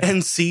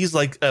 and sees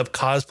like a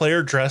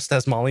cosplayer dressed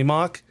as Molly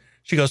Mock,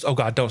 she goes, "Oh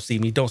God, don't see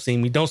me,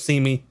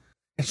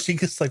 and she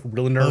gets like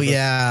really nervous. Oh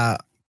yeah,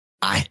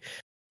 I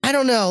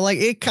don't know, like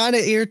it kind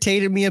of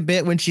irritated me a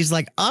bit when she's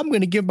like, "I'm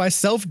going to give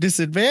myself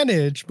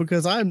disadvantage,"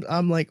 because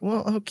I'm like,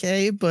 well,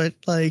 okay, but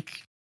like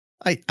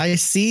I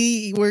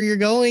see where you're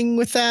going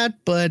with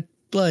that, but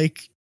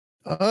like,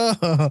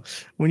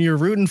 when you're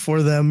rooting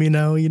for them, you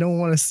know, you don't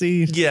want to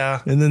see.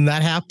 Yeah. And then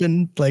that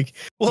happened, like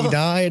he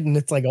died, and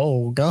it's like,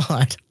 oh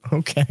God.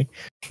 Okay.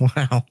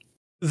 Wow.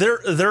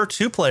 There are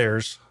two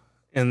players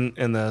in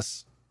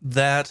this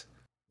that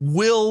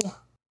will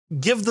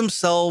give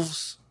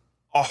themselves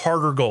a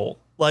harder goal.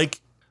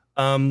 Like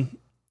Liam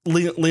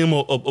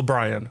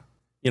O'Brien,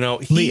 you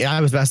know,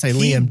 I was about to say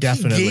Liam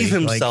definitely gave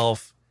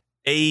himself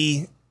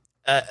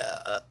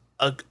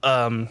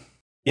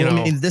You Well,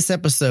 know, I mean, this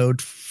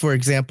episode, for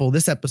example,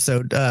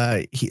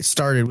 he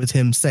started with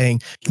him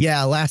saying,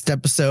 yeah, last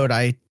episode,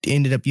 I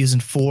ended up using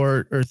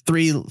 4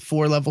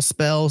 level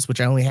spells, which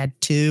I only had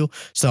 2.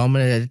 So I'm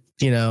going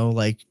to,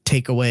 like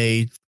take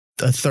away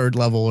a 3rd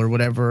level or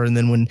whatever. And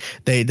then when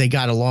they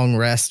got a long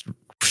rest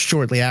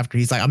shortly after,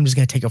 he's like, I'm just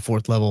going to take a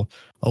 4th level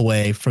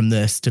away from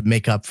this to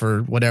make up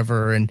for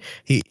whatever. And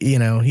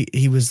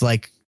he was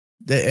like,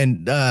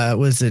 and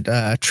was it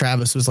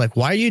Travis was like,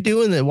 why are you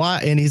doing that?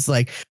 Why? And he's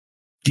like,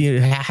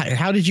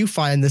 how did you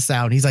find this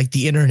out? He's like,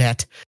 the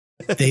internet.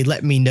 They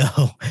let me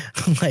know.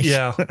 Like,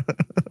 yeah.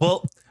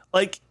 Well,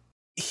 like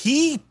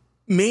he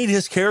made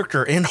his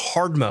character in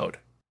hard mode.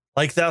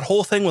 Like that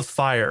whole thing with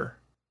fire.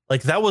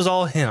 Like that was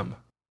all him.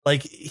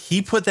 Like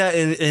he put that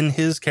in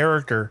his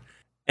character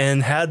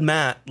and had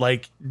Matt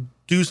like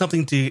do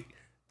something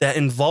that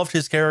involved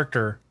his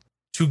character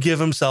to give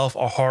himself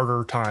a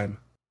harder time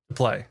to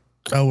play.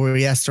 Oh, where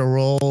he has to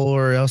roll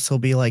or else he'll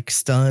be like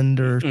stunned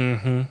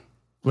or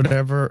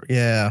whatever.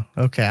 Yeah.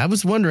 Okay. I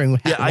was wondering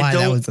why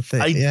that was the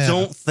thing. I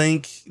don't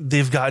think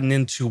they've gotten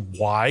into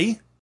why.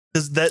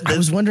 I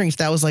was wondering if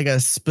that was like a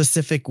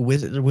specific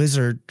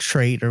wizard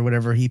trait or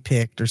whatever he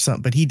picked or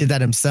something, but he did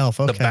that himself.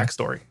 Okay.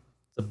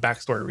 The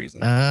backstory reason.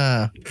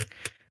 Well,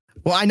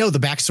 I know the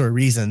backstory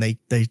reason. They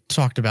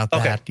talked about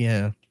that. Okay.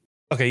 Yeah.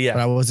 Okay. Yeah.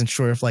 But I wasn't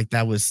sure if like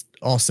that was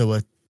also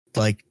a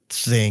like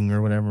thing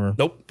or whatever.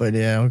 Nope. But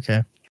yeah.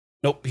 Okay.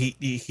 Nope. He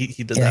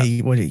did that.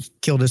 He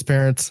killed his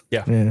parents.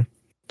 Yeah. Yeah.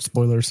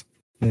 Spoilers.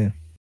 Yeah.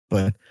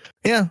 But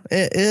yeah,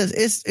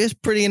 it's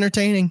pretty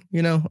entertaining.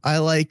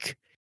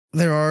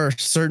 There are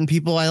certain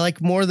people I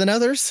like more than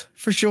others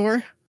for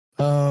sure.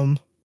 I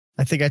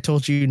think I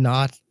told you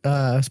not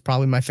it's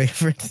probably my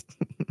favorite.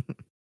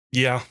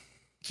 Yeah.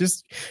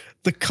 Just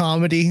the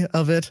comedy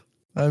of it.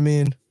 I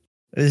mean,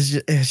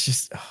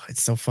 it's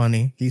so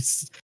funny.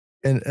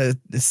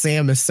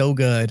 Sam is so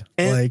good.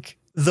 And like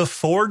the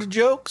Ford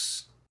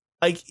jokes,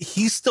 like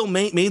he still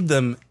made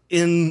them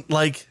in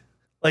like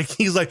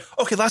he's like,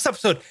 okay, last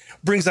episode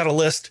brings out a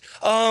list.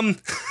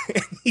 And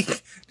he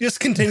just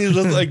continues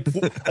with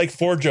like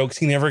 4 jokes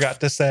he never got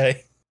to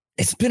say.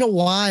 It's been a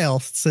while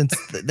since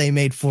they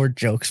made 4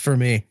 jokes for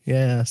me.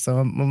 Yeah. So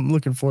I'm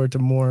looking forward to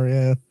more.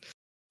 Yeah.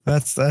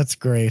 That's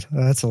great.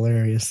 That's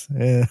hilarious.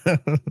 Yeah.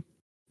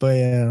 But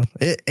yeah,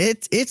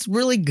 it's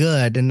really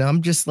good. And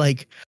I'm just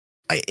like,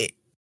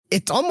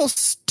 it's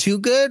almost too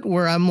good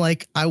where I'm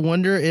like, I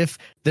wonder if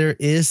there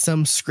is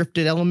some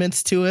scripted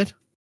elements to it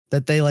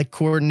that they like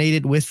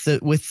coordinated with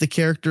the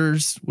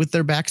characters, with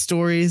their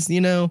backstories,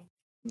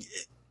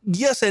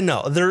 Yes and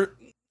no.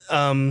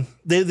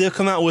 They'll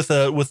come out with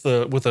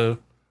a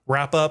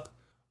wrap up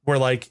where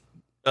like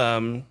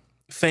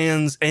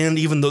fans and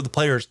even though the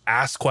players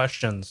ask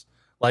questions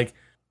like,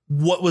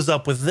 what was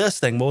up with this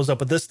thing? What was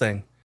up with this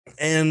thing?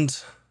 And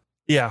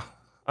yeah,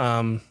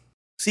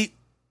 see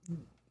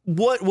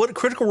what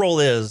Critical Role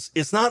is.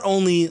 It's not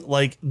only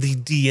like the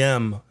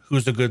DM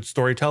who's a good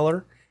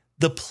storyteller.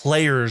 The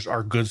players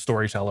are good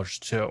storytellers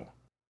too.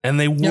 And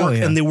they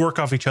work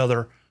off each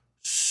other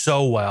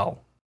so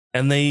well.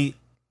 And they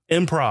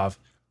improv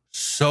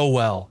so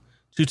well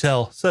to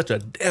tell such a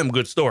damn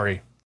good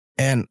story.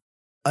 And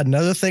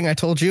another thing I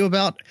told you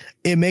about,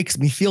 it makes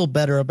me feel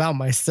better about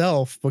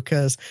myself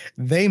because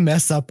they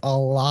mess up a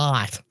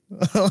lot.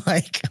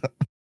 Like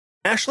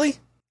Ashley,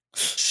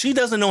 she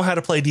doesn't know how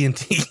to play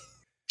D&D.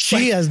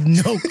 She has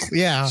no,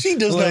 yeah. She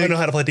does not know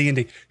how to play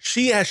D&D.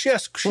 She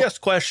asks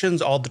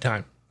questions all the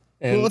time.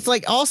 And well, it's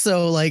like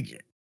also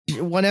like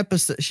one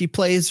episode, she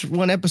plays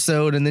one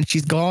episode and then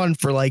she's gone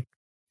for like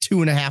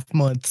 2.5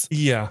 months.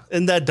 Yeah.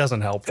 And that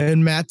doesn't help.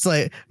 And Matt's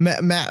like,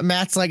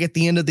 Matt's like at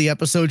the end of the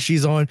episode,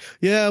 she's on,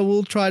 yeah,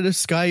 we'll try to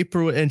Skype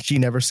and she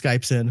never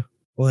Skypes in.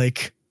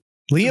 Like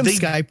Liam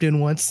Skyped in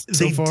once.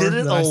 They did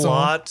it a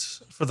lot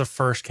for the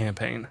first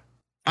campaign.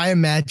 I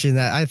imagine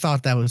that. I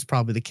thought that was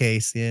probably the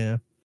case. Yeah.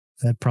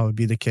 That'd probably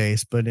be the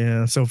case, but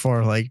yeah, so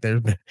far like there's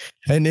been,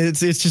 and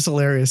it's just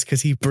hilarious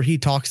because he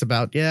talks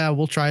about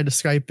we'll try to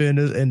Skype in,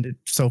 and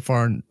so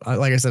far,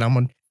 like I said, I'm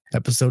on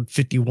episode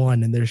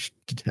 51, and there's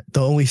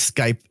the only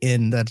Skype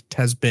in that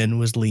has been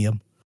was Liam,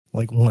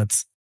 like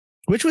once,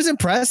 which was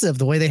impressive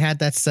the way they had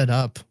that set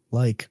up.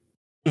 Like,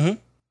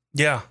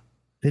 yeah,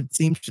 it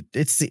seems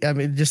I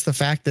mean, just the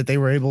fact that they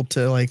were able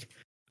to like,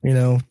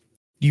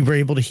 you were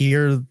able to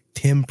hear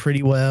him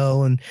pretty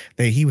well, and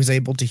he was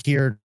able to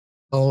hear.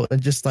 Oh,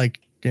 and just like,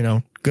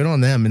 good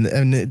on them.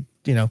 And it,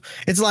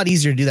 it's a lot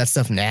easier to do that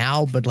stuff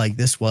now, but like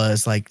this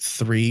was like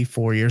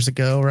 3-4 years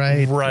ago.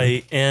 Right.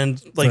 Right.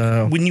 And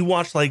like when you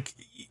watch, like,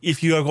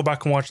 if you go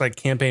back and watch like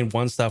campaign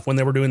 1 stuff, when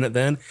they were doing that,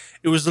 then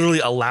it was literally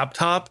a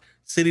laptop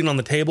sitting on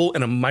the table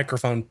and a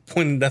microphone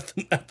pointed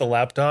at the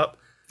laptop.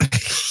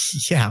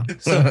 Yeah.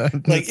 So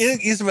like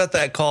it's about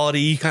that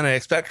quality you kind of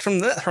expect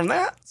from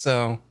that.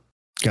 So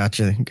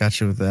gotcha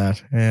with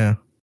that. Yeah.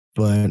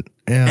 But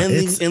yeah, and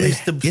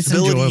the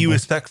stability you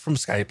expect from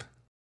Skype.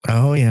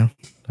 Oh yeah,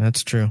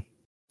 that's true.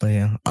 But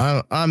yeah,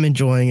 I'm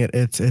enjoying it.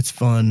 It's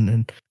fun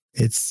and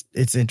it's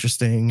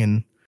interesting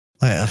and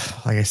like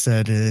I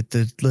said,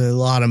 there's a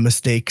lot of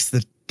mistakes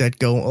that that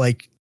go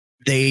like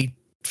they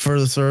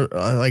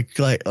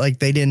like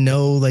they didn't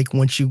know like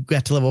once you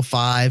got to level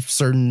 5,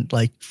 certain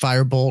like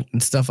firebolt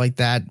and stuff like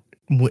that,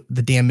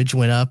 the damage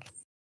went up.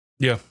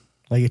 Yeah,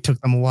 like it took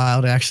them a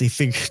while to actually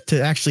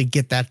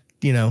get that,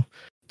 to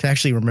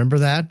actually remember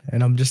that.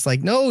 And I'm just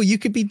like, no, you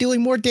could be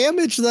doing more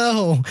damage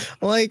though.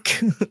 Like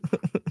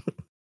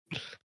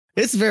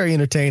it's very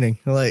entertaining.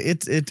 Like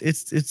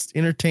it's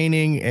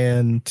entertaining,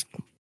 and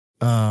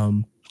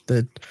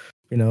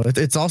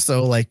it's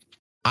also like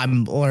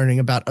I'm learning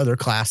about other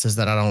classes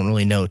that I don't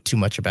really know too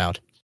much about.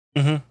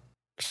 Mm-hmm.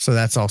 So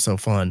that's also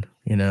fun,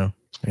 and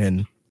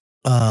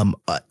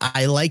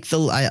I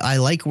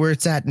like where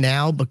it's at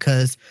now,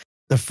 because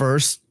the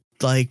first,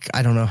 like,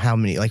 I don't know how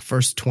many, like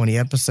first 20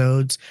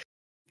 episodes,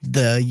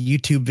 the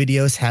YouTube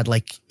videos had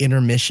like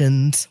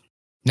intermissions.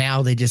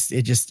 Now we're going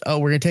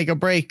to take a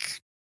break.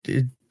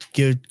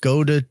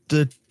 Go to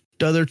the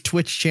other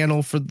Twitch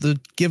channel for the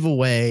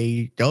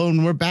giveaway. Oh,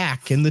 and we're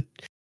back. And the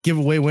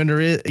giveaway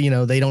winner is,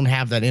 they don't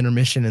have that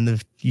intermission in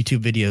the YouTube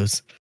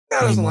videos.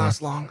 That doesn't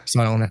last long.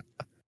 So I don't know.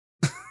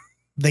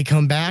 They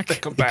come back.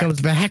 It comes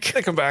back.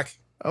 They come back.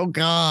 Oh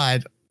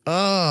God.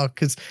 Oh,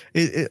 because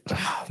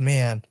oh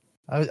man,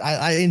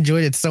 I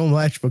enjoyed it so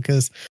much,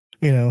 because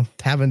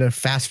having to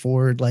fast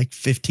forward like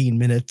 15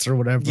 minutes or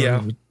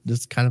whatever,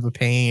 just kind of a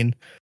pain,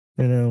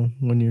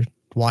 when you're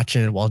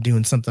watching it while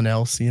doing something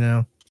else,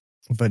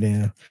 But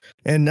yeah,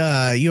 and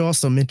you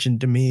also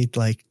mentioned to me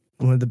like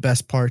one of the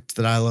best parts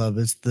that I love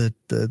is the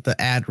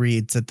ad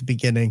reads at the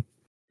beginning.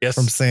 Yes,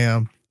 from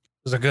Sam.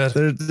 Those are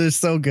good. They're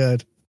so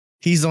good.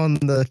 He's on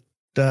the.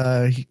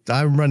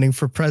 I'm running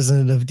for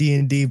president of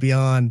D&D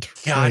Beyond.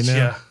 Gotcha. Right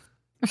now.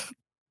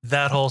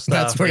 That whole stuff.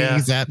 That's where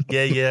he's at.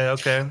 Yeah.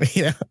 Okay.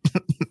 Yeah.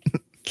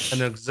 I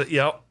know.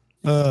 Yep.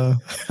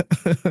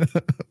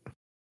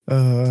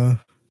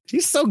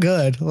 He's so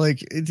good.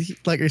 Like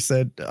I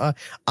said,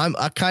 I'm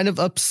kind of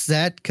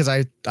upset because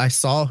I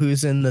saw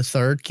who's in the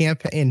third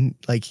campaign.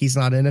 Like he's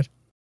not in it.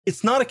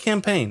 It's not a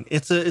campaign.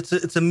 It's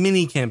a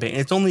mini campaign.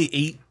 It's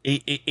only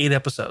eight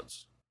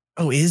episodes.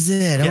 Oh, is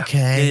it? Yeah.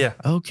 Okay. Yeah.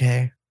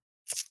 Okay.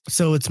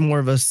 So it's more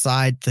of a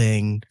side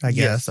thing, I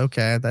guess.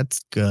 Okay,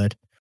 that's good.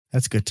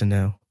 That's good to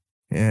know.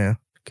 Yeah,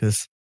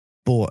 because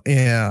boy,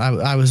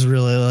 I was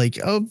really like,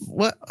 oh,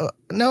 what?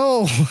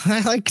 No, I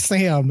like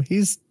Sam.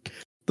 He's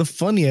the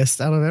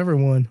funniest out of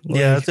everyone.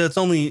 Like, it's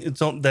only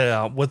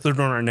what they're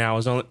doing right now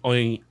is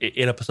only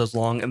 8 episodes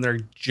long, and they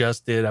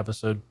just did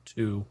episode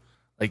 2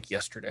 like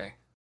yesterday.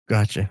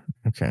 Gotcha.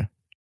 Okay.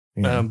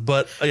 Yeah.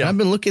 But I've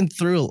been looking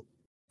through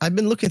a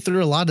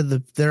lot of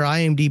their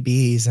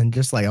IMDb's and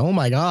just like, oh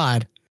my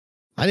God,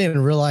 I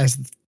didn't realize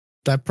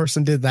that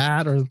person did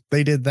that, or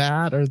they did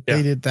that, or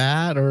they did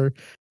that, or,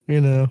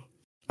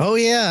 oh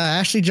yeah,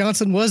 Ashley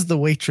Johnson was the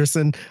waitress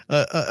in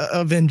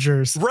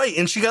Avengers. Right.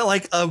 And she got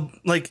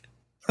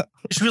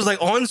she was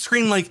like on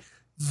screen, like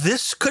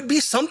this could be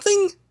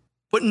something,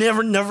 but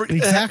never,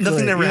 exactly.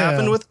 Nothing ever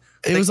happened with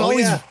it. Was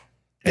always,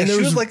 and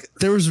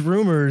there was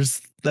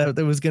rumors that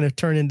it was going to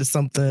turn into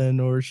something,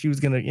 or she was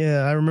going to,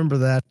 I remember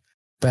that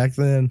back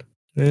then.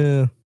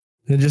 Yeah.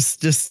 And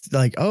just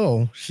like,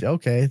 oh,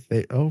 okay.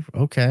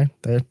 Okay.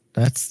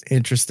 That's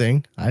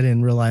interesting. I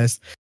didn't realize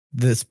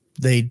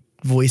they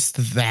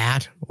voiced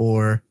that,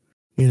 or,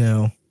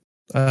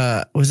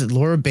 was it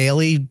Laura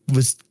Bailey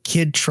was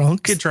Kid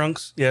Trunks? Kid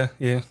Trunks. Yeah.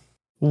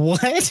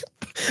 What?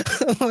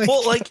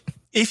 Well, like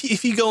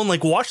if you go and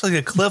like watch like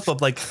a clip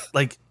of like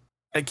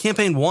at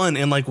campaign 1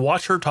 and like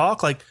watch her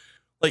talk, like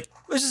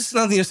it's just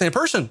not the same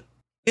person.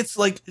 It's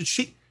like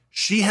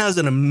she has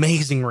an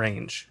amazing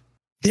range.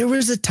 There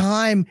was a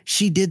time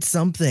she did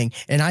something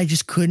and I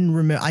just couldn't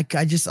remember.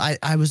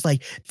 I was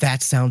like,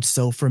 that sounds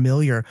so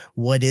familiar.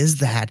 What is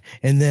that?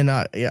 And then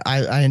I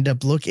ended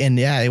up looking.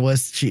 Yeah, it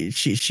was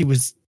she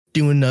was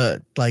doing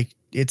like,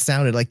 it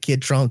sounded like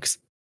Kid Trunks.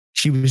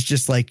 She was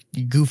just like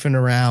goofing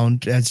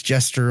around as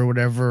Jester or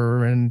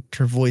whatever, and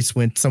her voice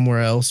went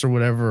somewhere else or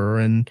whatever.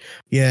 And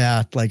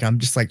yeah, like I'm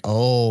just like,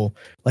 oh,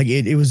 like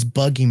it was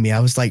bugging me. I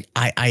was like,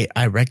 I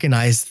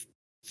recognize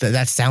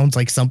that sounds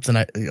like something.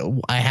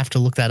 I have to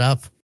look that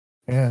up.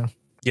 Yeah.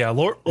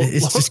 Laura,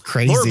 it's just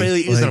crazy. Laura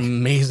Bailey is an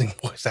amazing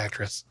voice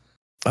actress.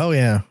 Oh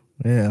yeah,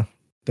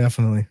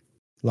 definitely.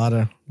 A lot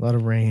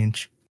of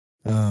range.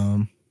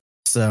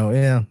 So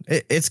yeah,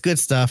 it's good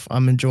stuff.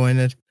 I'm enjoying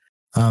it.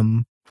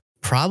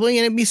 Probably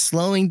gonna be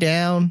slowing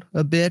down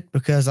a bit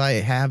because I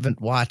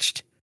haven't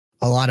watched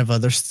a lot of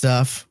other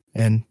stuff.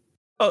 And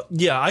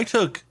I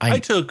took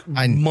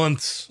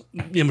months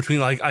in between.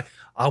 Like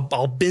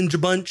I'll binge a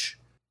bunch,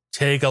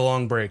 take a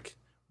long break,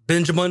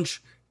 binge a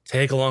bunch,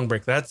 take a long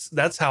break.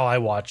 That's how I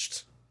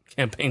watched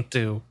campaign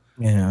 2.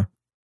 Yeah.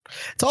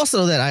 It's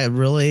also that I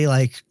really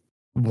like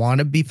want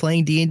to be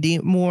playing D&D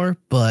more,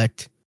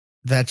 but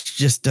that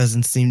just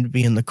doesn't seem to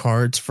be in the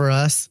cards for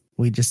us.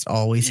 We just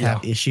always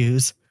have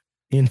issues,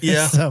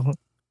 Yeah. So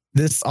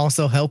this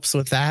also helps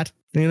with that,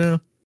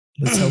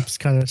 This helps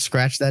kind of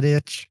scratch that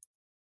itch.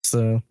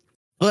 So,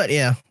 but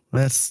yeah,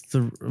 that's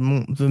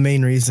the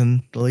main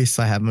reason. At least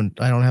I don't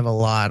have a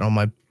lot on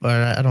my,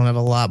 I don't have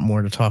a lot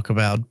more to talk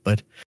about,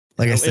 but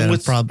Like I said, I'm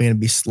probably going to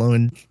be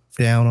slowing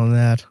down on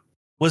that.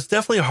 What's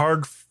definitely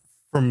hard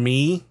for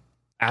me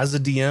as a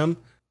DM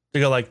to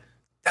go like,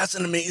 that's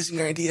an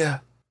amazing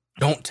idea.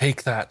 Don't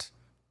take that.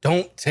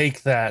 Don't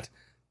take that.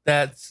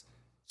 That's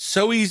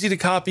so easy to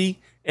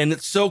copy and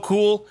it's so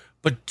cool,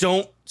 but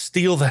don't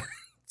steal that.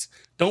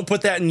 Don't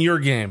put that in your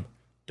game.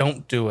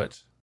 Don't do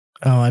it.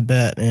 Oh, I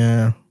bet.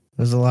 Yeah.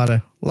 There's a lot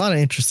of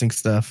interesting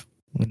stuff.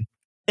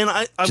 And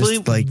I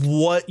believe like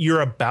what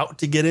you're about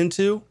to get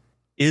into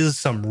is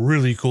some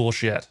really cool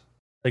shit.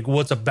 Like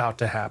what's about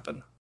to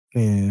happen.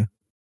 Yeah.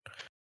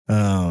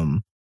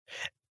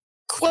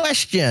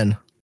 Question.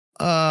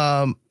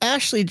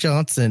 Ashley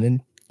Johnson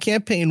in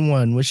campaign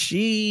 1, was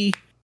she,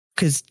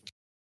 because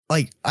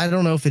like I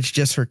don't know if it's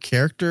just her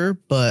character,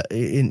 but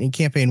in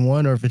campaign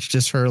 1, or if it's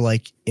just her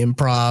like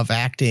improv,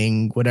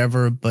 acting,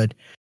 whatever, but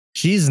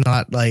she's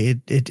not like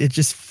it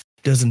just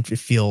doesn't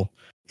feel,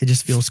 it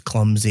just feels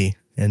clumsy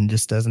and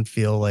just doesn't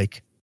feel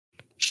like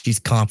she's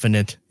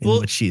confident in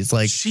what she's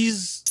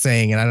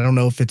saying. And I don't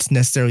know if it's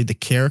necessarily the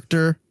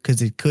character,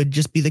 because it could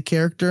just be the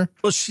character.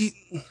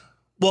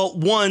 Well,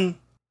 one,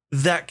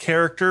 that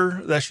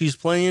character that she's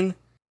playing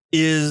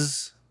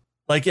is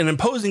like an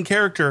imposing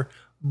character,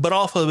 but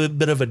also a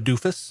bit of a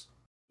doofus.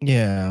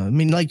 Yeah, I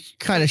mean, like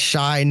kind of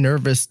shy,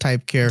 nervous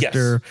type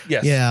character.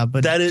 Yes. Yeah,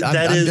 but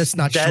I'm just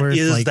not sure. That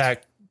is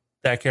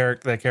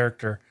that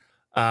character.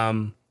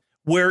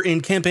 Where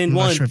in campaign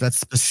 1, sure if that's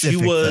specific,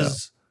 she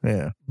was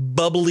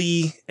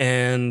bubbly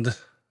and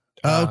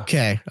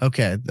okay,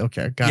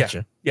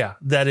 gotcha. Yeah,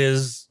 that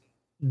is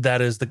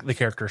the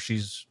character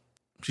she's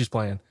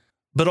playing.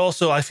 But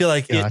also, I feel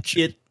like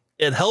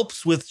it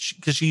helps with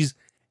because she's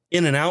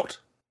in and out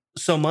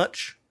so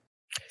much.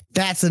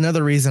 That's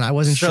another reason I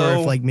wasn't sure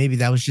if like maybe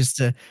that was just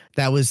a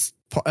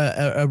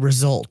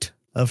result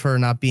of her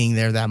not being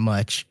there that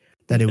much,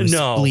 that it was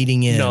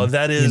bleeding in. No,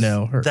 that is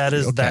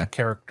that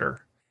character,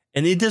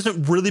 and it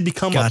doesn't really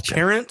become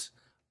apparent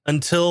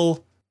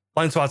until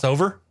Blind Spot's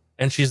over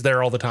and she's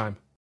there all the time.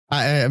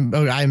 I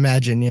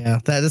imagine, yeah.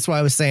 That's why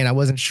I was saying I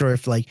wasn't sure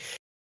if like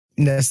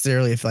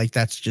necessarily if like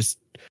that's just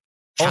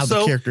how also,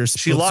 the character is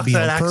she supposed locked to be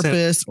that on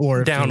purpose,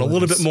 or down a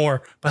little bit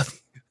more, but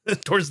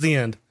towards the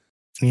end.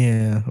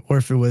 Yeah, or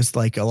if it was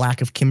like a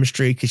lack of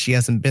chemistry because she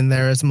hasn't been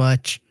there as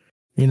much,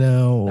 you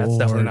know. That's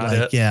definitely not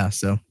it. Yeah,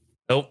 so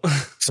nope.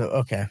 So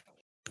okay,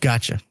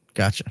 gotcha.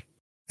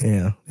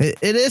 Yeah,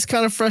 it is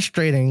kind of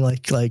frustrating,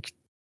 like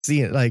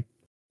seeing like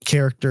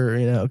character,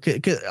 you know,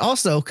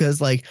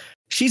 because like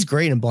she's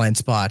great in Blind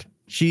Spot.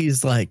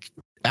 She's like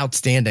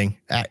outstanding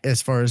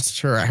as far as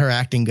her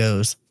acting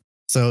goes.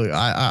 So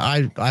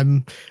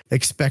I'm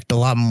expect a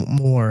lot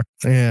more.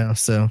 Yeah,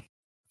 so.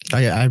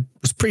 I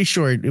was pretty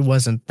sure that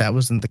wasn't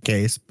the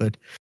case, but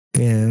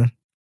yeah,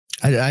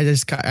 I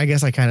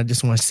guess I kind of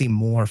just want to see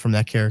more from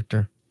that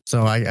character.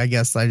 So I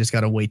guess I just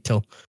got to wait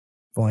till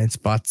Blind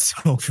Spot's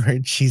over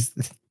and she's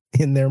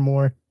in there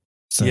more.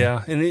 So.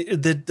 Yeah, and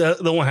that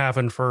won't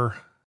happen for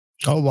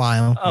a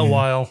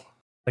while.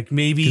 Like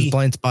maybe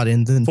Blind Spot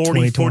ends in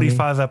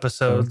 45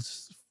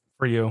 episodes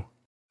for you.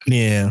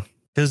 Yeah,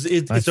 because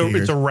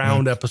it's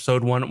around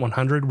episode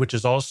 100, which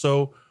is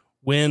also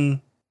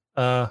when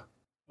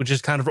which is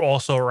kind of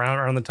also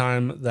around the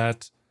time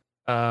that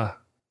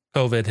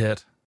COVID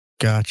hit.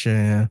 Gotcha.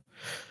 Yeah.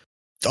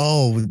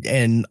 Oh,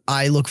 and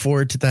I look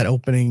forward to that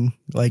opening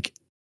like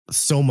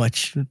so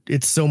much.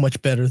 It's so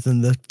much better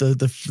than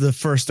the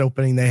first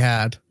opening they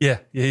had. Yeah.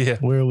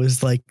 Where it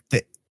was like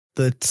the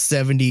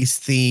 70s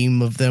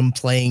theme of them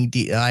playing.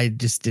 I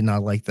just did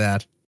not like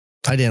that.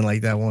 I didn't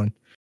like that one.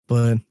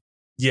 But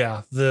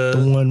yeah, the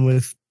one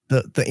with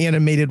the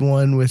animated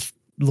one with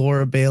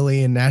Laura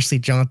Bailey and Ashley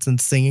Johnson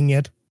singing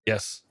it.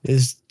 Yes,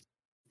 is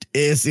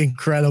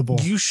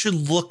incredible. You should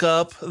look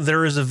up.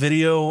 There is a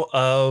video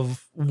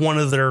of one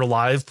of their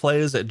live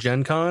plays at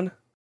Gen Con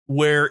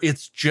where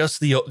it's just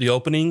the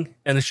opening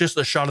and it's just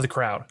a shot of the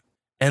crowd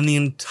and the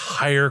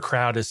entire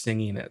crowd is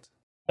singing it.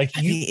 Like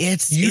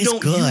it's good. You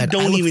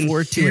don't even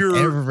hear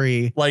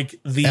every like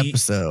the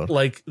episode,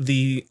 like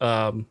the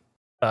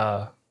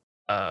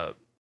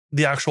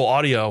actual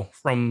audio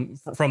from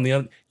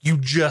the. You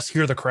just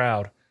hear the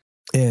crowd.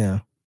 Yeah.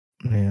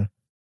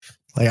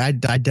 Like I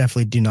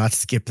definitely do not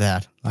skip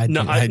that. I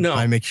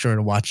make sure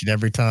to watch it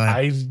every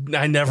time.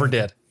 I never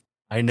did.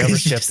 I never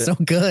skipped it. So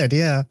good,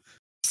 yeah.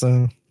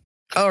 So,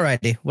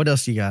 alrighty, what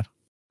else you got?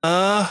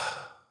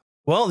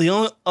 Well, the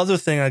only other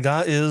thing I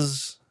got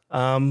is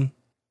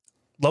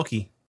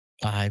Loki.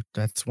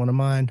 That's one of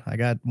mine. I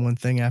got one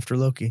thing after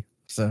Loki.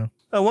 So,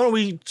 why don't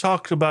we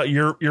talk about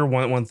your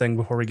one thing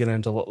before we get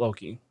into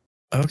Loki?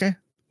 Okay.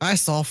 I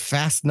saw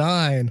Fast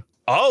 9.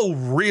 Oh,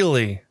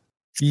 really?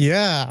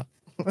 Yeah.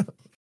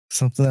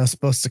 Something that was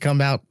supposed to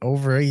come out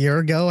over a year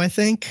ago, I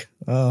think.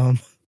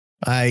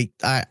 I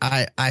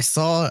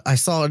saw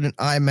it in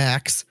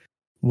IMAX,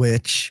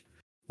 which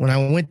when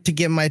I went to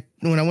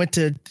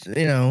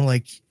you know,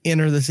 like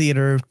enter the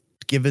theater,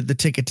 give it the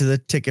ticket to the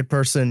ticket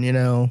person, you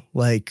know,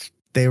 like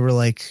they were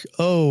like,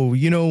 "Oh,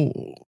 you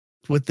know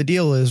what the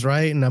deal is,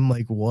 right?" And I'm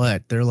like,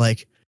 "What?" They're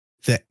like,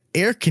 "The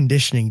air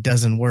conditioning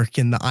doesn't work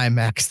in the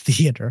IMAX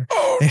theater.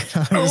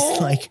 And I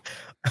was like,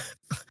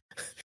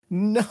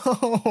 no.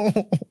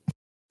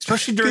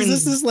 Especially during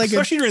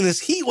during this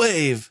heat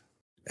wave.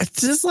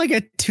 It's just like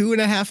a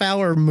 2.5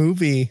 hour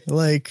movie.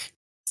 Like,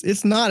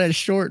 it's not a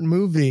short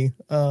movie.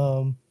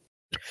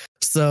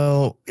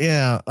 So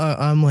yeah,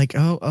 I'm like,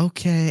 oh,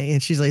 okay.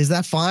 And she's like, is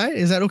that fine?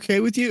 Is that okay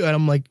with you? And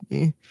I'm like,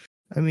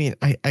 I mean,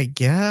 I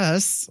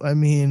guess. I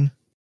mean,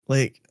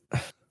 like,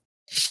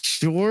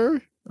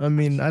 sure. I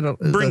mean, I don't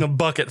bring a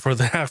bucket for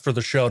after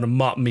the show to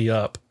mop me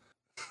up.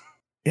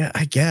 Yeah,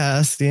 I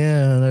guess.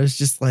 Yeah. And I was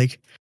just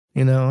like,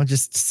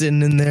 just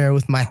sitting in there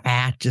with my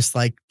hat, just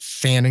like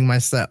fanning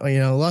myself.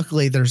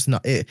 Luckily there's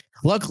not.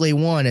 Luckily,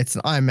 one, it's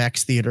an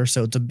IMAX theater,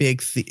 so it's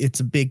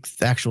a big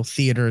actual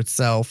theater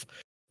itself.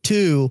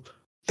 Two,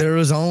 there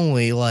was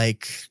only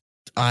like,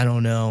 I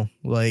don't know,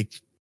 like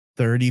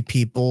 30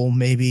 people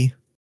maybe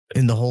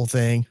in the whole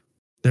thing.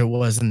 There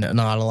wasn't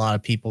not a lot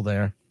of people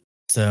there,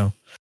 so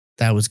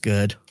that was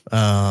good.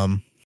 So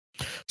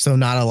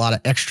not a lot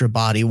of extra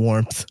body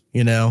warmth,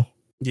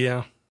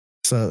 Yeah.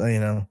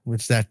 So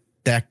which that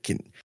can.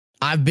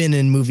 I've been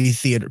in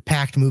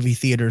packed movie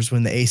theaters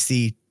when the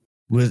AC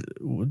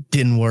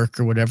didn't work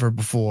or whatever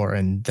before,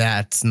 and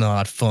that's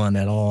not fun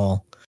at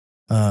all.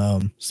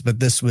 But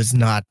this was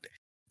not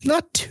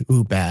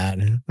too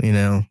bad.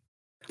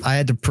 I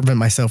had to prevent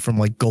myself from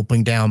like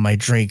gulping down my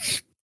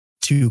drink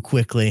too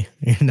quickly.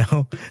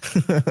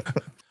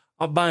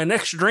 I'll buy an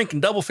extra drink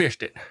and double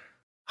fished it.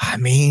 I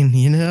mean,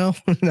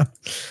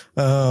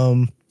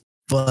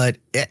 but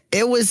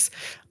it was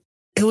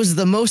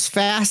the most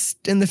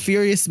Fast and the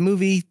Furious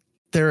movie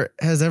there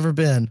has ever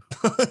been.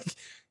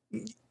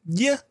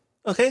 Yeah.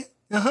 Okay.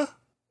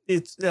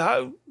 It's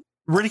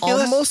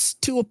ridiculous.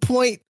 Almost to a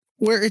point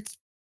where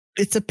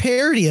it's a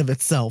parody of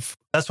itself.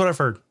 That's what I've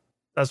heard.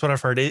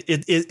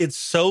 It's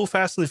so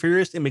Fast and the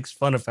Furious. It makes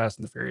fun of Fast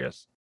and the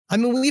Furious. I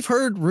mean, we've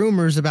heard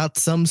rumors about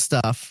some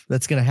stuff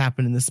that's going to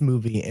happen in this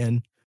movie.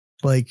 And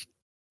like,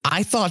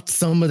 I thought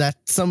some of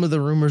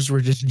the rumors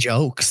were just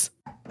jokes,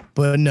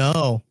 but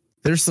no,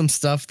 there's some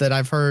stuff that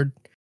I've heard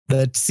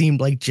that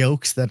seemed like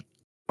jokes that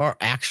are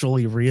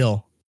actually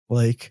real.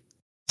 Like,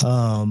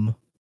 I'm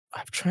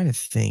trying to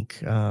think.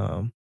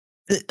 It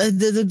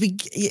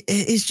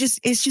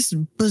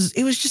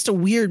was just a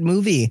weird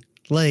movie.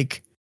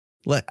 Like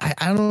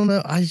I don't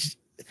know.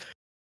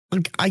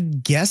 I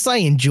guess I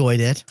enjoyed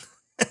it.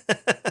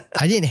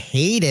 I didn't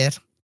hate it,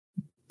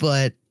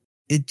 but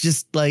it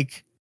just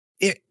like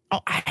it.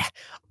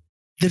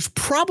 There's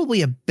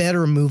probably a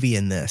better movie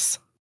in this.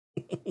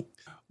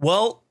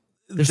 Well,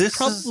 there's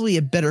probably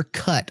a better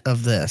cut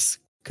of this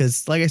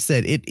because, like I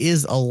said, it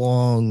is a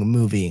long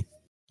movie.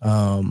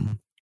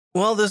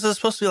 Well, this is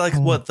supposed to be like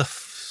what the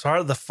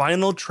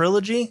final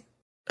trilogy.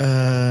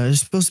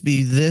 It's supposed to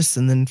be this,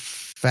 and then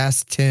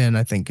Fast 10,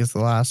 I think, is the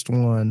last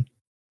one.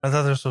 I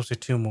thought there was supposed to be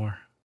 2 more.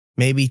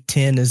 Maybe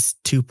 10 is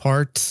 2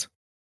 parts.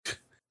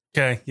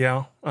 Okay,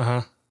 yeah,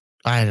 I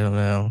don't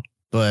know,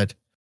 but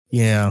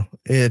yeah,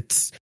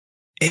 it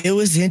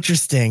was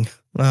interesting.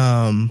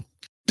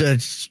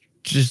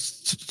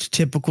 Just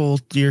typical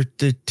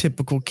the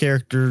typical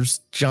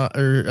characters,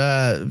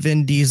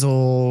 Vin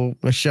Diesel,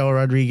 Michelle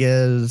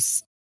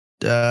Rodriguez,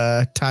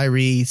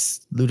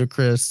 Tyrese,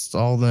 Ludacris,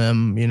 all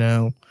them,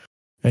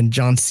 and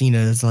John Cena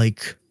is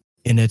like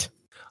in it.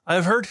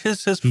 I've heard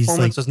his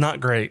performance is not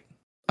great.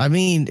 I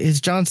mean,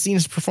 is John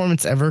Cena's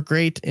performance ever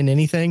great in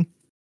anything?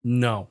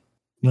 No.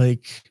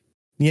 Like,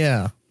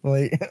 yeah,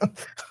 like,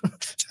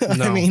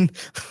 no. I mean,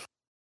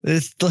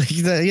 it's like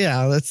that.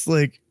 Yeah, that's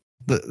like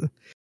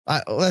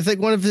I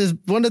think one of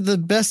the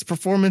best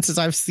performances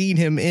I've seen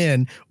him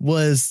in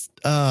was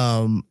it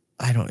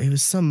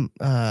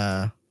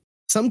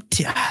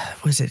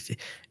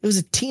was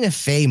a Tina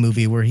Fey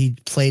movie where he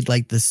played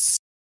like this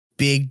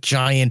big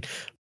giant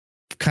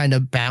kind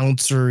of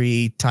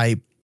bouncery type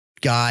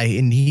guy,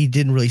 and he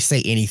didn't really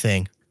say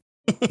anything.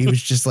 He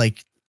was just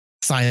like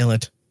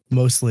silent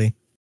mostly.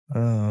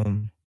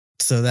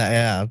 So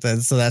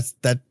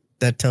that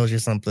tells you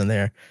something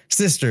there.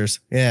 Sisters,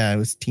 yeah, it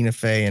was Tina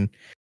Fey and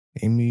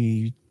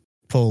Amy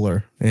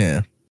Poehler,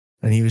 yeah,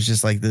 and he was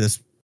just like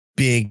this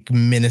big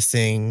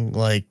menacing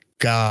like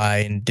guy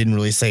and didn't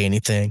really say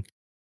anything.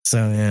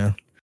 So yeah,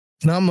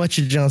 not much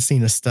of John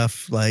Cena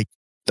stuff like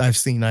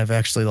I've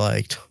actually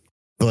liked,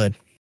 but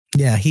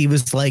yeah, he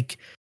was like,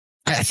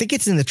 I think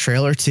it's in the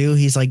trailer too.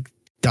 He's like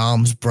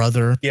Dom's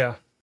brother. Yeah,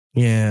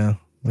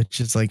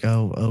 which is like,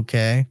 oh,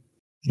 okay,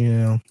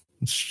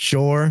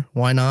 sure,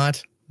 why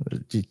not?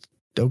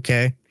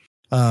 Okay.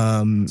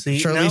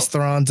 Charlize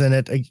Theron's in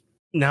it.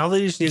 Now they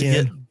just need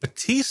to get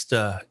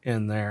Batista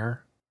in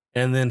there,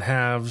 and then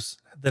have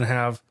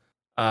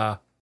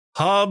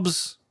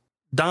Hobbs,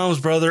 Dom's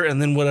brother,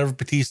 and then whatever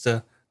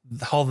Batista,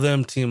 all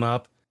them team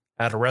up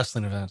at a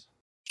wrestling event.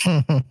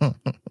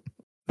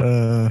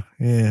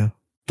 Yeah.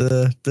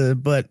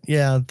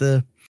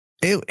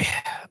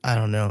 I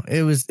don't know.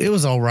 It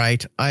was all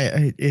right.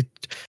 I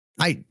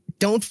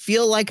don't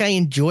feel like I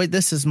enjoyed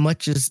this as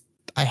much as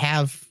I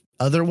have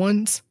other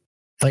ones.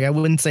 Like, I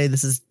wouldn't say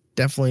this is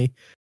definitely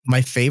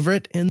my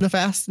favorite in the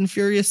Fast and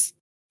Furious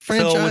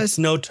franchise. So it's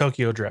no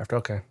Tokyo Drift.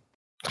 Okay.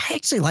 I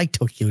actually like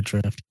Tokyo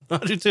Drift. I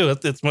do too.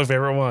 It's my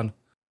favorite one.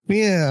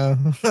 Yeah.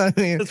 I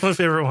mean, It's my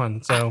favorite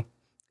one. So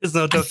it's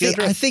no Tokyo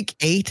Drift. I think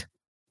 8.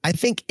 I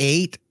think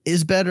 8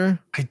 is better.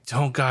 I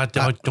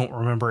don't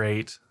remember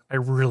 8. I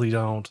really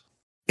don't.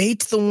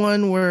 8's the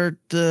one where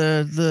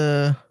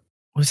the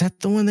was that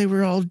the one they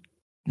were all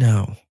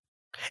no.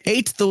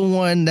 8's the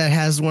one that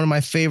has one of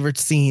my favorite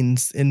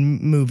scenes in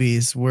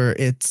movies where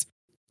it's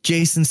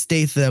Jason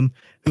Statham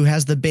who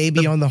has the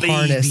baby on the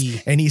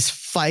harness and he's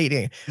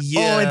fighting.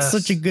 Yes. Oh, it's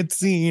such a good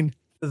scene.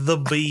 The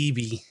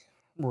baby.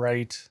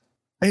 Right.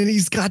 And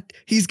he's got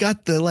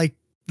the like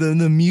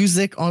the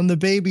music on the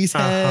baby's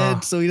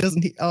head so he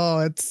doesn't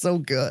it's so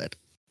good.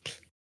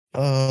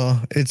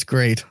 Oh, it's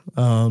great.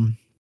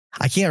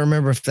 I can't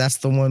remember if that's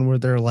the one where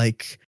they're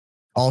like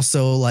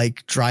also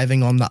like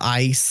driving on the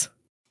ice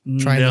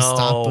trying to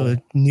stop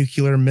a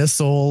nuclear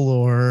missile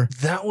or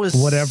that was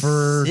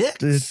whatever.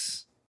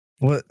 6?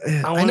 What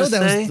I know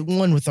that was the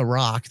one with The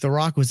Rock. The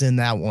Rock was in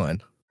that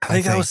one. I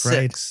think that was 6.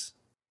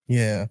 Right?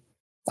 Yeah.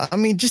 I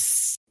mean,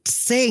 just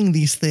saying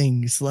these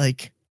things,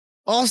 like,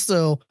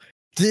 also,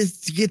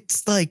 this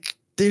gets like,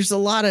 there's a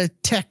lot of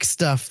tech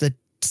stuff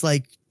that's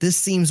like, this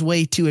seems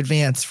way too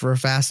advanced for a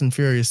Fast and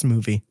Furious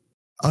movie.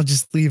 I'll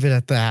just leave it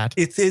at that.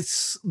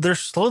 They're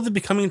slowly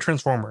becoming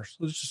Transformers.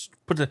 Let's just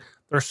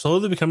they're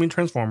slowly becoming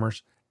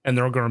Transformers, and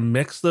they're going to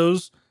mix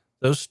those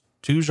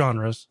two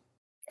genres.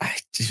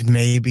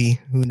 Maybe,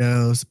 who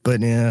knows?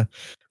 But yeah,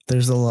 it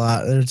was a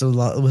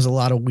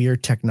lot of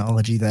weird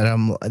technology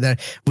that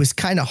was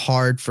kind of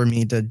hard for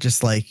me to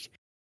just like,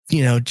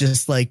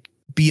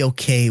 be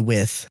okay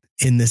with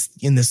in this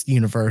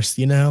universe,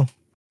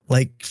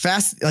 like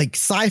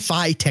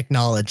sci-fi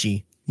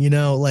technology,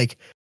 like,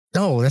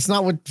 no, that's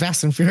not what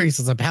Fast and Furious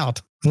is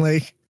about.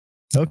 Like,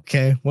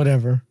 okay,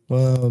 whatever.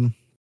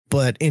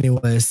 But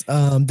anyways,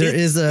 there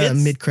is a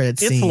mid-credit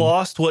scene. It's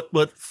lost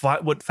what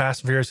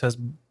Fast and Furious has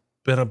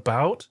been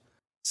about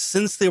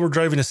since they were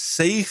driving a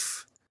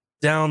safe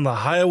down the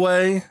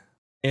highway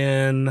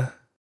in,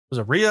 was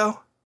it Rio?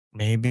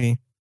 Maybe.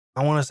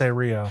 I want to say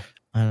Rio.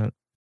 In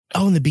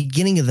the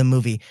beginning of the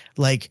movie,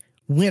 like,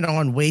 went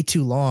on way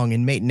too long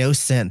and made no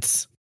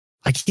sense.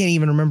 I can't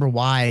even remember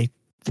why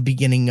the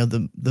beginning of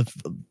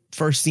the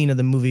first scene of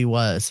the movie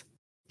was.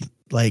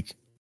 Like,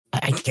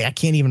 I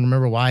can't even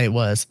remember why it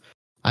was.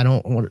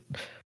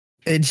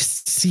 It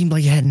just seemed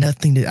like it had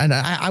nothing to. And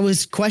I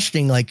was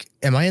questioning, like,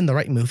 am I in the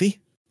right movie?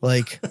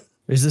 Like,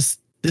 is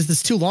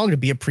this too long to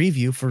be a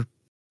preview for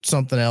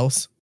something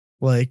else?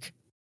 Like,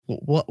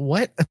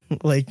 what?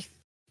 Like,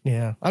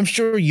 yeah, I'm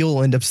sure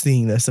you'll end up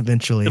seeing this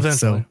eventually.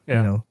 So,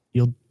 yeah.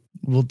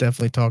 We'll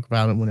definitely talk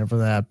about it whenever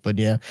that. But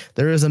yeah,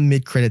 there is a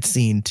mid-credit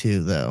scene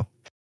too, though,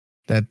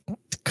 that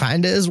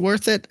kind of is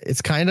worth it.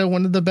 It's kind of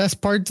one of the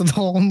best parts of the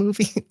whole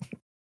movie.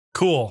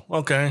 Cool.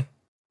 Okay.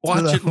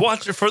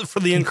 Watch it for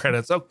the end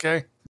credits.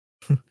 Okay.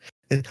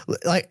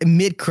 Like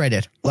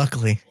mid-credit.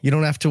 Luckily, you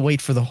don't have to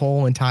wait for the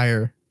whole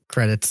entire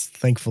credits.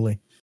 Thankfully,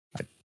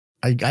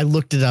 I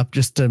looked it up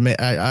just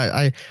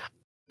to.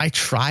 I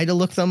try to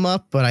look them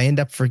up, but I end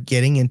up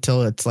forgetting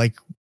until it's like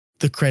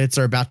the credits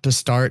are about to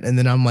start, and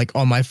then I'm like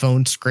on my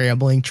phone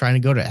scrambling, trying to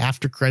go to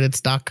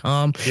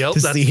aftercredits.com. Yep,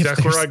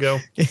 that's where I go.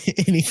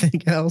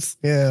 Anything else?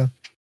 Yeah.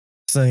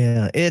 So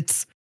yeah,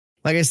 it's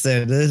like I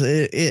said,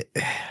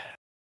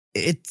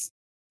 it's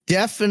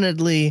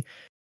definitely.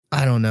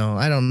 I don't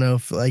know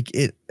if like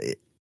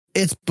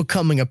it's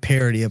becoming a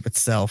parody of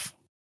itself,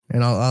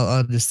 and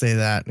I'll just say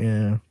that.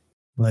 Yeah,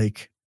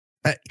 like.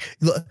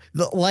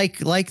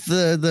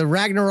 The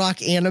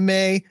Ragnarok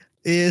anime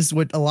is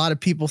what a lot of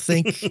people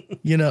think,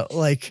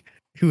 like,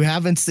 who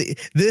haven't seen.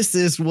 This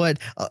is what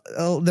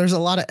there's a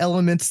lot of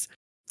elements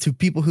to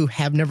people who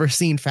have never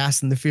seen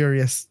Fast and the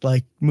Furious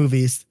like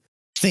movies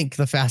think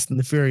the Fast and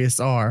the Furious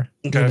are.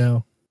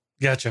 Okay.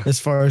 Gotcha. As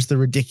far as the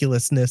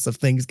ridiculousness of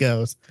things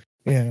goes,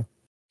 yeah.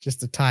 Just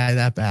to tie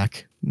that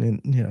back,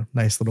 and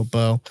nice little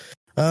bow.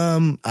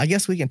 I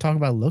guess we can talk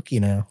about Loki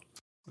now.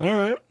 All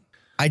right.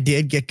 I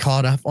did get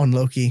caught up on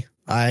Loki.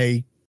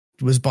 I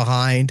was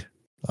behind.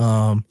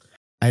 I'd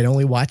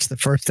only watched the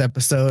first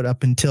episode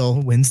up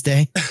until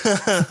Wednesday,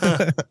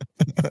 but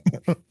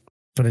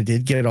I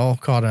did get it all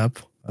caught up.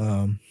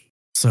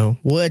 So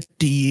what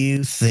do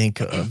you think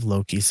of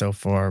Loki so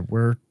far?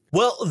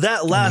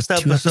 That last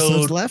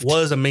episode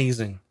was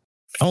amazing.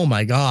 Oh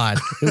my God.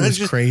 It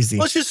was crazy.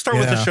 Let's just start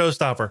with the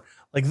showstopper.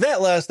 Like,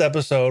 that last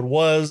episode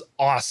was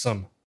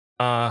awesome.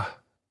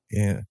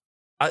 Yeah.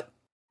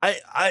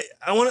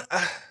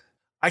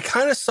 I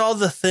kind of saw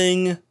the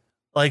thing,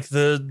 like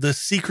the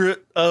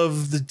secret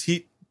of the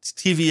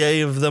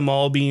TVA of them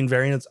all being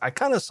variants. I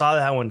kind of saw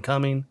that one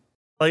coming.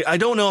 Like, I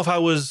don't know if I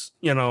was,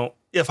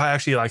 if I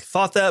actually like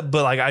thought that,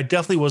 but like, I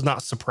definitely was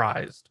not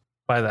surprised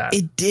by that.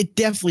 It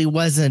definitely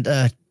wasn't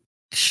a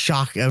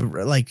shock,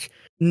 the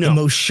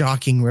most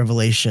shocking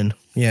revelation.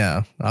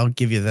 Yeah, I'll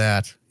give you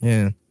that.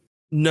 Yeah.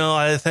 No,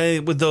 I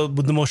think with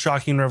the most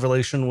shocking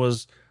revelation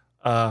was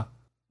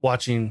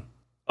watching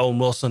Owen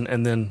Wilson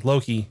and then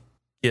Loki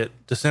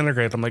get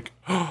disintegrated. I'm like,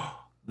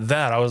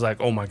 that I was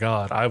like, oh my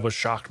God, I was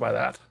shocked by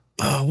that.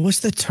 What's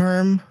the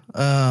term?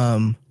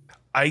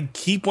 I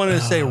keep wanting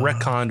to say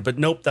retconned, but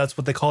nope, that's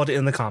what they called it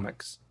in the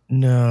comics.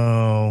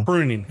 No,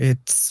 Pruning.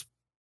 It's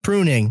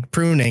pruning.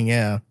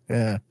 Yeah.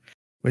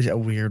 Which is a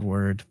weird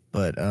word,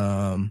 but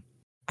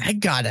I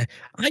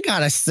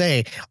gotta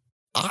say,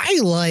 I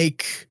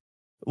like,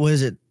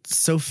 was it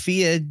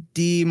Sophia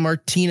Di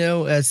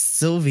Martino as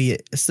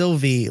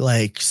Sylvie,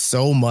 like,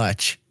 so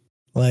much.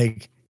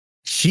 Like,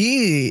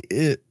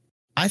 I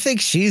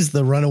think she's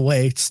the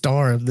runaway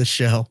star of the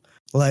show.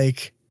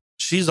 Like,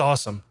 she's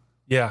awesome.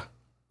 Yeah.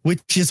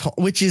 Which is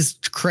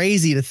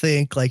crazy to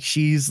think. Like,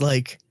 she's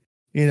like,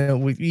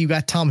 you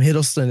got Tom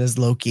Hiddleston as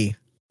Loki,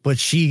 but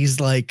she's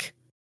like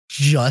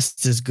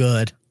just as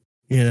good.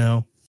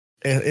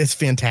 It's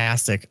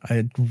fantastic.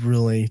 I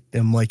really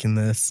am liking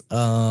this.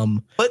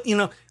 But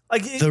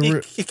like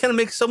it kind of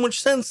makes so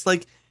much sense.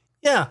 Like,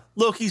 yeah,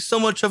 Loki's so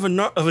much of a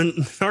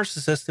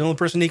narcissist. The only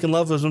person he can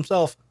love is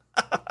himself.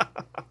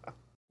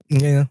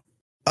 Yeah.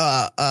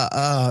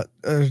 One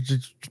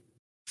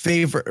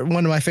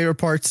of my favorite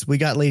parts, we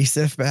got Lady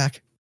Sif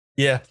back.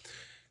 Yeah.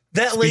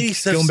 That Lady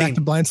Sif going scene, back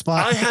to Blind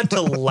Spot. I had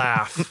to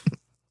laugh.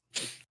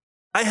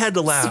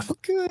 So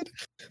good.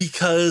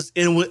 Because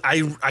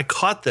I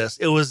caught this.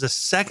 It was the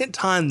second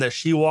time that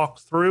she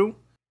walked through.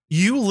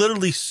 You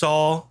literally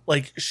saw,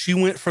 like, she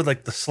went for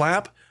like the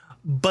slap,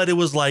 but it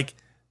was like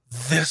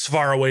this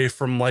far away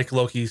from like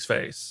Loki's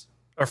face,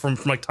 or from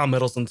like Tom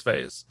Hiddleston's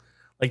face.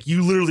 Like,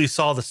 you literally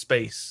saw the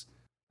space.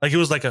 Like, it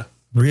was like a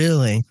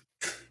really.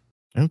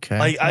 Okay.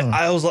 Like,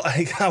 I was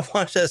like, I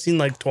watched that scene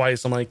like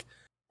twice. I'm like,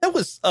 that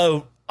was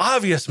a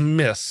obvious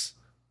miss.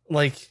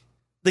 Like,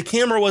 the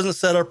camera wasn't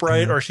set up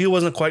right, or she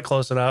wasn't quite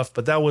close enough,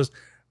 but that was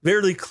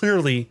very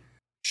clearly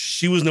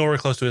she was nowhere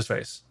close to his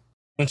face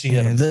when she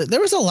hit him. There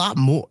was a lot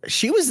more.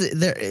 She was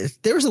there.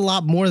 There was a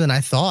lot more than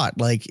I thought.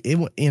 Like, it,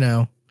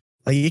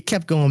 like, it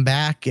kept going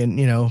back, and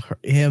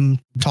him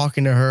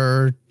talking to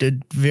her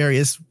did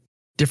various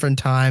different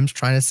times,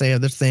 trying to say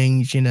other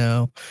things.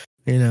 And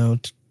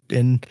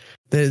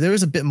there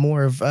was a bit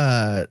more of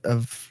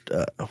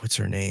what's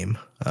her name?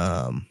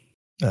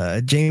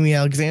 Jamie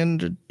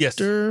Alexander.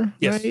 Yes.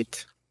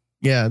 Right.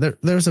 Yeah,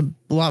 there's a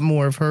lot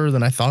more of her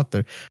than I thought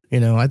there.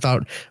 I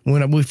thought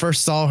when we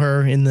first saw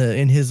her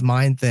in his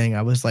mind thing,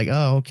 I was like,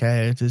 oh,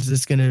 okay, is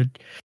this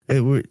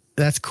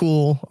that's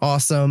cool,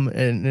 awesome.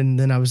 And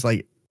then I was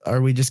like,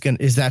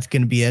 is that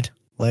gonna be it?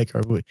 Like,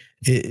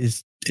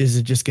 is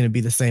it just gonna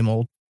be the same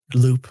old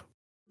loop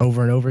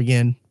over and over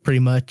again, pretty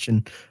much?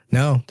 And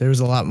no, there was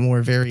a lot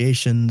more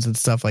variations and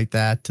stuff like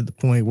that, to the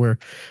point where,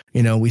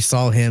 we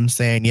saw him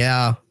saying,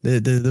 yeah,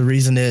 the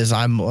reason is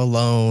I'm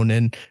alone,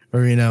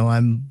 or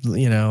I'm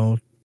a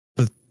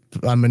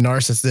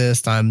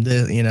narcissist, I'm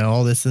this,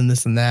 all this and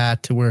this and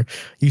that, to where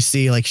you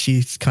see, like,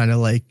 she's kind of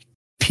like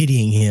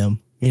pitying him,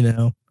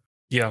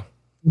 Yeah.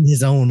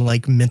 his own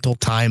like mental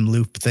time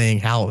loop thing.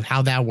 How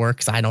that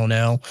works, I don't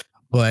know,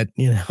 but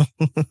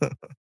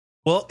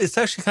Well, it's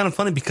actually kind of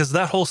funny because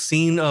that whole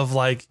scene of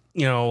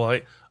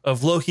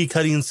of Loki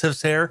cutting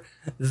Sif's hair,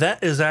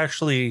 that is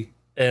actually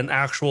an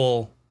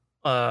actual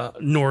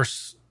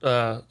Norse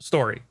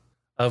story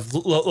of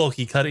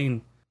Loki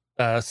cutting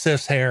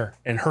Sif's hair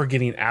and her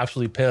getting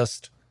absolutely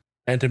pissed.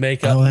 And to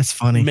make up, that's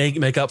funny.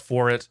 Make up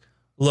for it,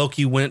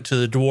 Loki went to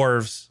the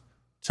dwarves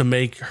to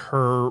make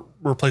her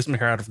replacement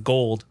hair out of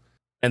gold,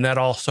 and that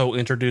also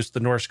introduced the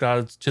Norse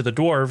gods to the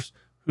dwarves,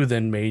 who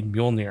then made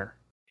Mjolnir.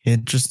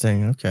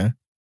 Interesting. Okay.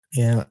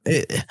 Yeah,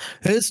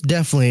 it's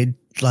definitely,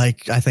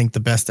 like, I think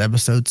the best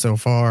episode so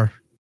far.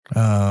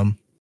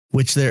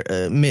 Which there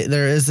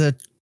is a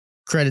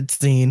credit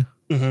scene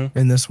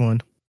in this one,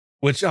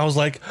 which I was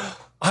like,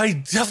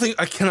 I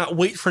cannot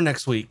wait for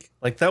next week.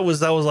 Like, that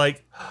was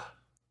like,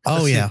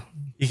 oh yeah,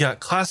 you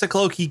got classic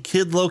Loki,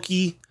 Kid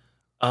Loki,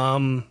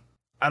 I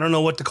don't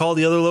know what to call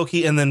the other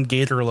Loki, and then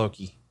Gator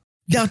Loki.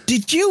 Now,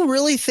 did you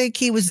really think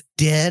he was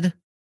dead?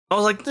 I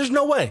was like, there's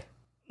no way.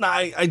 No,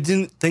 I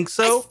didn't think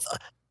so.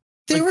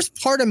 There was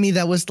part of me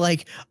that was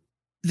like,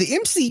 the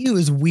MCU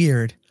is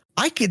weird.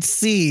 I could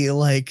see,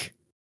 like,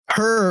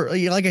 her,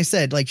 like I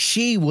said, like,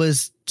 she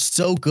was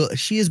so good.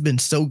 She has been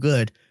so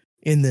good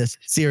in this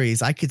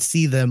series. I could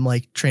see them,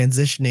 like,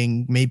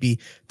 transitioning maybe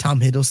Tom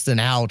Hiddleston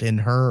out and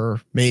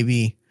her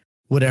maybe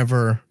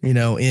whatever,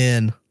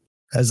 in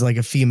as like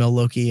a female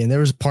Loki. And there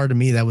was a part of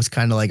me that was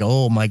kind of like,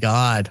 oh my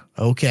God,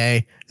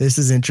 okay, this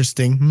is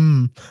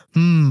interesting.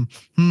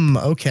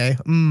 Okay.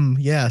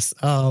 Yes.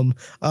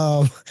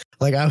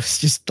 Like, I was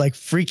just like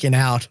freaking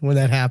out when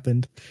that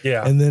happened.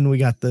 Yeah. And then we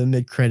got the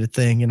mid-credit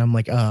thing, and I'm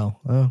like, oh,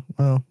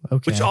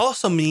 okay. Which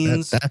also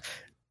means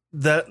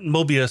that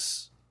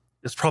Mobius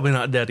is probably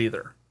not dead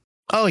either.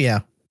 Oh yeah.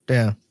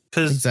 Yeah.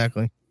 Because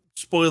exactly.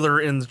 Spoiler,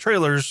 in the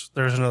trailers,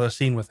 there's another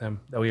scene with him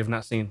that we have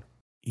not seen.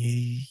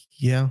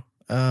 Yeah.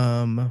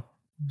 What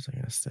was I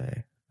gonna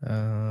say?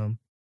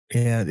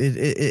 Yeah,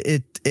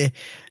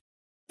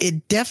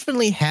 it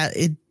definitely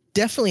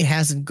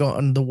hasn't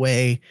gone the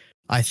way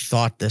I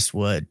thought this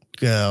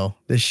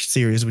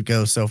series would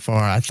go so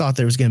far. I thought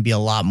there was going to be a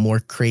lot more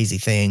crazy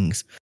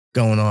things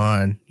going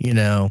on,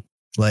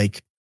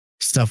 like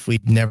stuff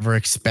we'd never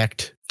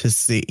expect to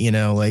see,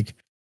 like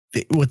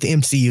what the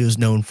MCU is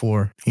known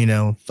for,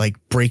 like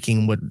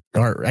breaking what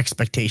our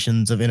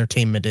expectations of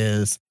entertainment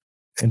is.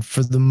 And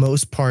for the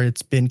most part,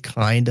 it's been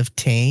kind of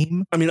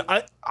tame. I mean,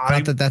 Not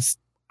that that's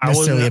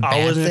necessarily a bad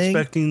I wasn't thing.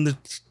 expecting the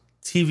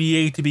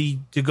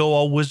TVA to go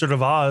all Wizard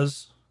of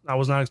Oz. I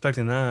was not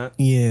expecting that.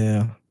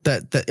 Yeah.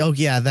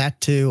 That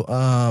too.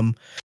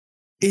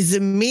 Is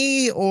it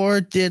me,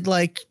 or did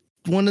like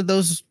one of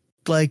those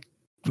like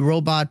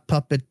robot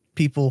puppet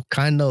people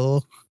kind of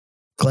look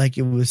like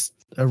it was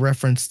a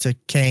reference to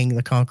Kang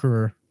the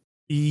Conqueror?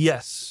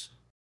 Yes.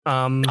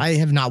 I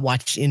have not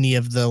watched any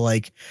of the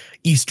like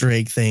Easter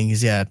egg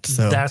things yet,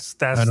 so that's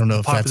I don't know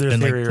if that's been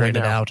like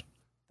pointed out.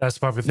 That's the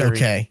popular theory.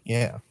 Okay,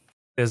 yeah,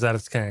 is that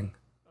it's Kang?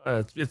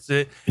 It's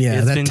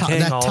yeah.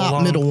 That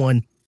top middle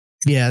one,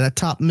 yeah, that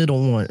top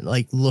middle one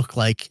like look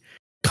like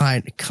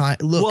kind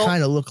of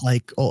look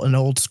like an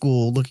old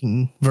school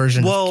looking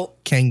version of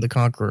Kang the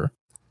Conqueror.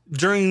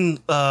 During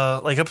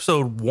like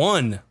episode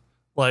 1,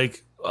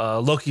 like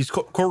Loki's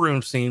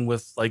courtroom scene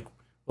with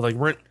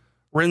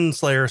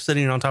Renslayer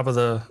sitting on top of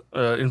the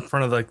in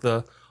front of like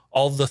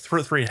all the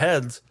three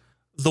heads,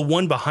 the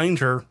one behind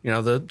her,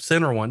 the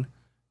center one,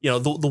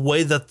 the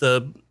way that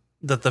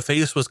the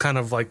face was kind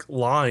of like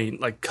lined,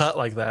 like cut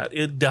like that,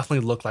 it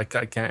definitely looked like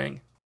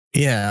Kang.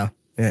 Yeah.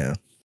 And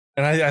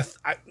I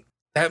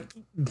that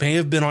may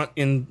have been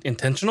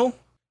intentional,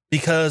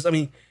 because I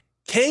mean,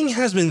 Kang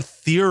has been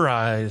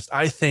theorized,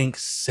 I think,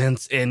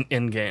 since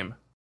Endgame.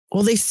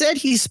 Well, they said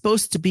he's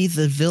supposed to be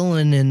the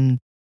villain in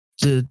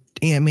the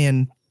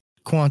Ant-Man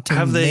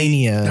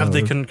Quantumania. Have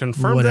they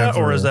confirmed that,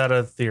 or is that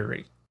a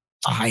theory?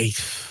 I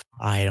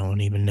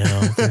don't even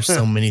know. There's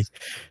so many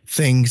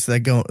things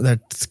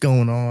that's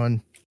going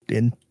on.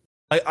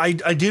 I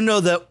do know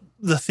that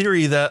the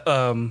theory that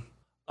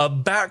a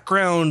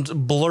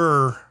background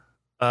blur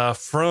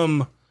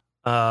from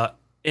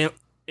Ant-Man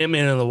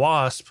and the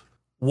Wasp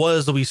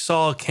was that we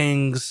saw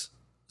Kang's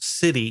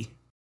city,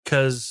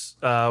 because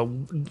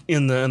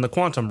in the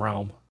quantum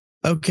realm.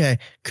 Okay.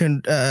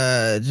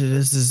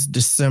 This is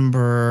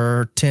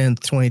December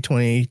 10th,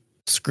 2020.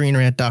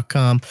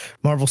 ScreenRant.com.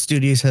 Marvel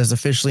Studios has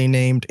officially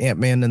named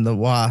Ant-Man and the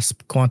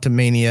Wasp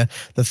Quantumania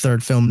the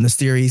third film in the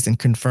series, and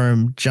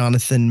confirmed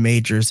Jonathan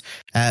Majors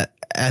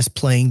as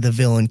playing the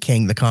villain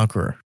Kang the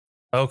Conqueror.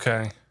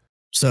 Okay.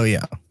 So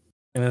yeah.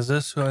 And is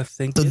this who I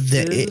think it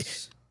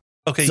is?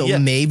 Okay, so yeah.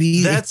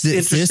 Maybe that's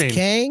interesting. This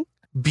Kang?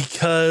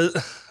 Because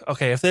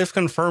if they've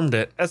confirmed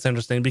it, that's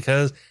interesting,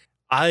 because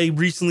I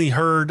recently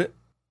heard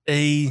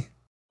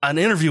an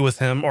interview with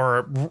him,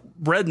 or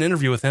read an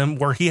interview with him,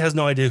 where he has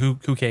no idea who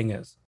Kang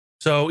is.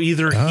 So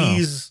either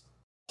he's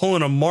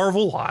pulling a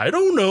Marvel, I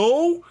don't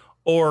know,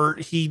 or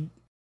he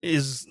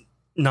is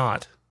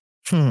not.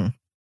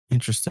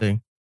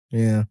 Interesting.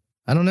 Yeah.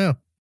 I don't know.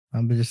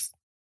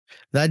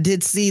 I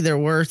did see there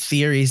were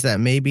theories that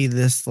maybe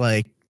this,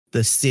 like,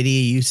 the city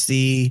you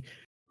see,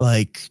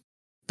 like,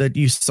 that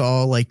you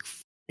saw, like,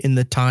 in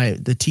the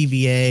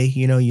TVA,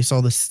 you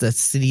saw that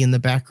city in the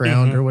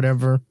background or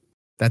whatever,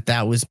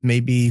 that was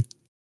maybe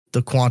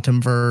the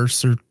quantum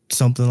verse or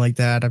something like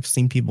that. I've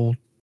seen people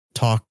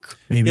talk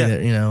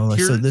that,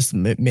 so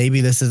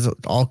maybe this is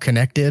all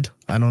connected.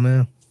 I don't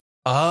know.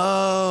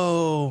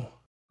 Oh,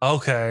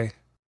 okay.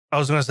 I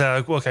was going to say,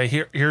 okay,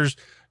 here's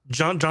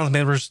Jonathan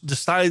Majors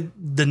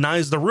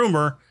denies the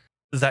rumor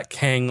that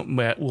Kang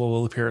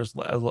will appear as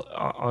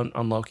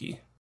on Loki.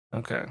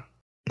 Okay.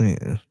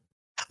 Yeah.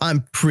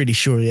 I'm pretty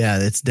sure. Yeah,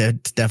 it's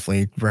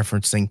definitely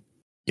referencing,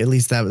 at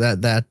least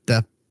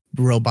that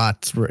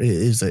robot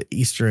is an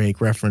Easter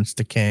egg reference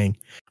to Kang.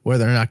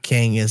 Whether or not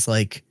Kang is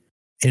like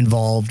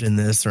involved in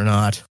this or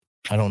not,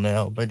 I don't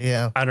know. But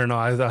yeah, I don't know.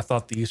 I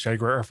thought the Easter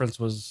egg reference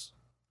was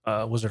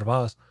Wizard of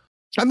Oz.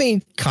 I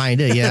mean,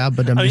 kind of, yeah.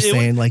 But I'm just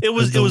saying, like, it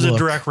was a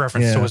direct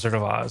reference to Wizard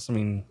of Oz. I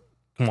mean,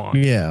 come on.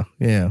 Yeah.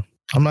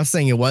 I'm not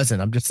saying it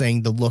wasn't. I'm just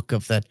saying the look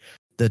of that,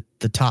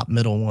 the top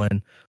middle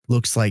one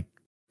looks like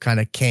kind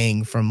of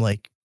Kang from,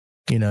 like,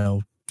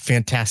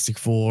 Fantastic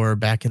Four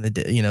back in the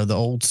day, the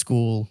old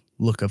school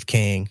look of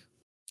Kang.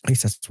 At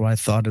least that's what I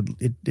thought.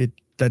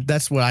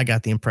 That's what I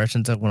got the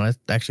impressions of when I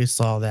actually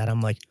saw that.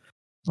 I'm like,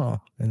 oh,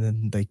 and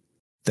then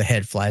the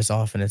head flies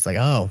off, and it's like,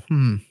 oh,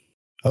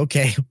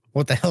 okay,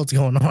 what the hell's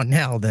going on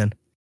now then?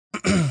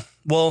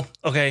 Well,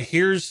 okay,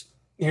 here's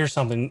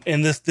something,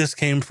 and this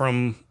came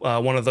from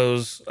one of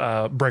those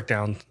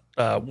breakdown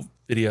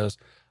videos.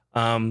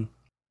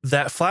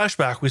 That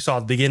flashback we saw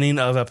at the beginning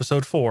of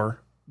episode 4,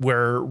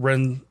 where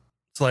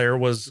Renslayer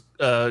was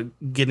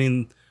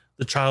getting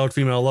the child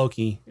female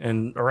Loki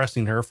and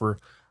arresting her for,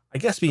 I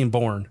guess, being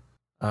born.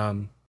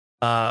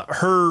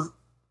 Her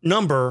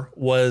number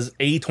was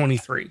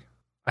A23.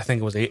 I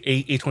think it was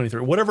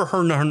A23. Whatever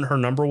her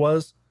number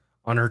was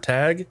on her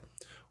tag,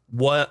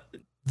 what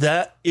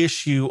that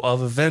issue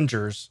of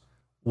Avengers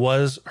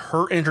was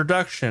her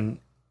introduction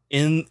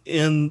in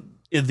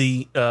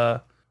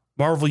the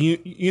Marvel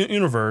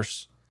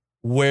universe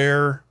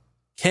where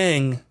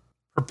Kang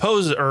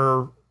proposes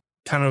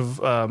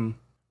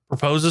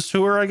proposes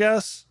to her, I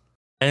guess,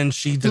 and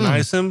she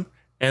denies him,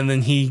 and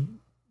then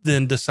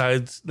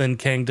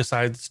Kang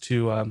decides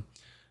to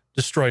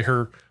destroy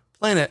her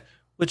planet,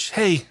 which,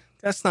 hey,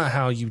 that's not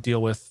how you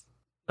deal with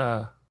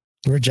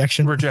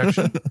rejection.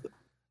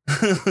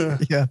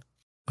 Yeah.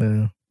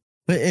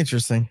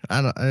 Interesting.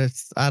 I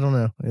don't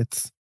know.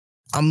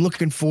 I'm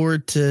looking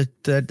forward to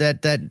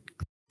that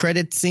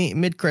credit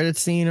scene, mid-credit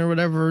scene or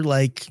whatever.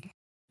 Like,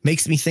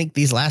 makes me think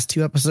these last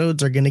 2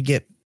 episodes are going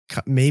to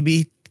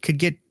could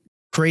get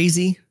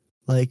crazy,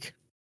 like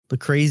the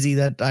crazy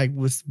that I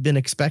was been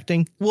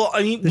expecting. Well,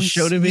 I mean,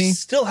 we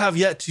still have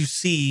yet to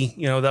see,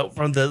 that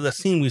from the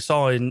scene we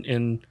saw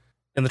in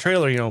the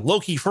trailer,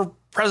 Loki for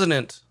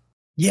president.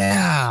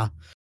 Yeah,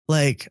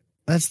 like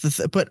that's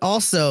but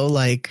also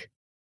like,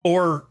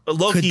 or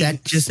Loki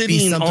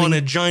sitting on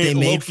a giant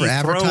Loki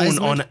throne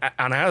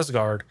on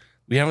Asgard.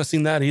 We haven't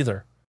seen that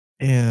either.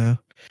 Yeah,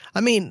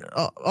 I mean,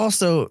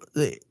 also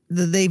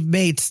they've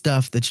made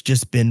stuff that's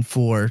just been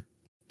for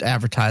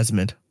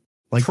advertisement,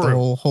 like the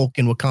whole Hulk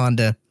in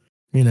Wakanda.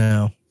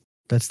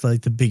 That's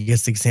like the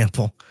biggest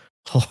example.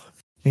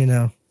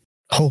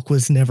 Hulk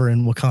was never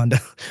in Wakanda,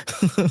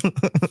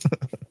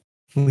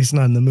 at least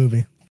not in the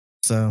movie.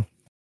 So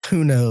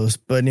who knows?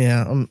 But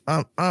yeah,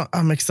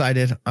 I'm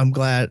excited. I'm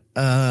glad.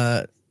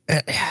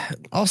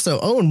 Also,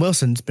 Owen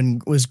Wilson's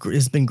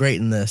has been great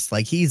in this.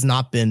 Like, he's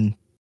not been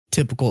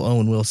typical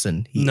Owen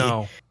Wilson.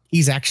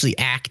 He's actually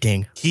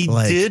acting. He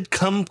did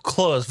come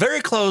close,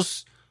 very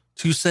close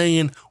to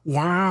saying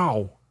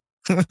 "wow,"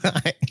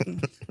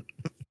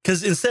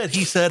 because instead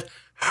he said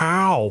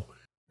 "how."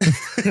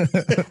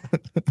 It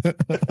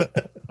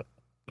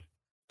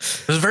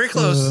was very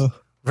close,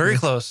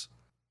 close,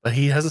 but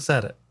he hasn't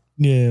said it.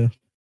 Yeah,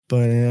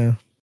 but yeah.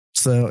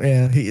 So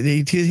yeah,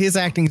 his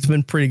acting's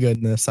been pretty good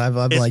in this.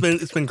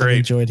 It's been great. I've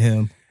enjoyed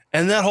him,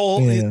 and that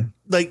whole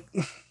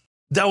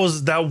that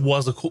was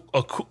a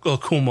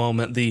cool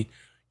moment.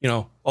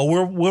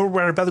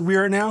 We're about to be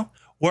right now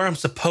where I'm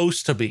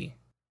supposed to be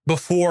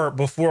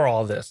before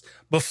all this,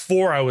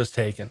 before I was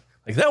taken.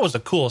 Like, that was a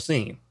cool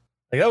scene.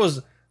 Like, that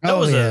was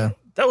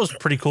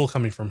pretty cool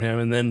coming from him.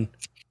 And then,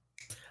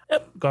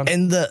 gone.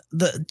 And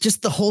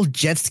the whole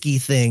jet ski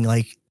thing,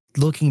 like,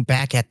 looking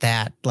back at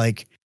that,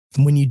 like,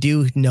 when you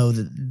do know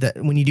that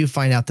when you do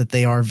find out that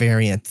they are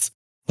variants,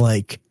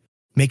 like,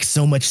 makes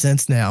so much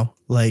sense now.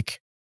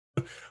 Like,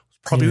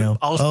 probably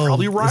I was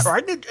probably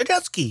riding a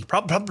jet ski.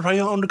 Probably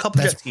owned a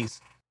couple jet skis.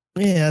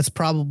 Yeah, it's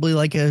probably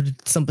like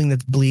something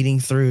that's bleeding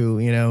through,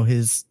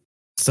 his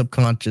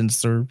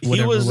subconscious or whatever.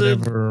 He was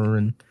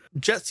and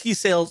jet ski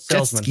salesman.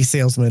 Jet ski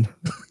salesman.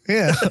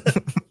 Yeah.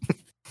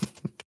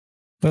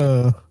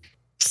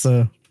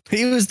 So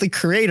he was the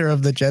creator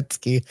of the jet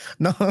ski.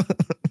 No,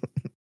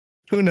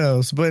 who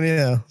knows? But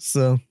yeah.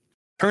 So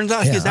turns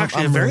out he's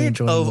actually a variant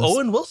of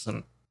Owen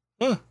Wilson.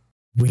 Huh.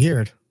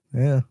 Weird.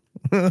 Yeah.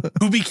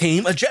 Who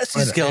became a jet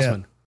ski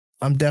salesman. Yeah.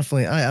 I am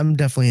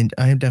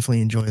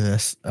definitely enjoying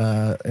this.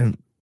 And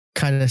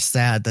kind of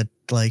sad that,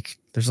 like,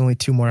 there's only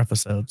 2 more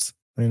episodes,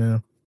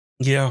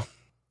 Yeah.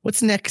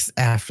 What's next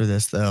after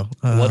this, though?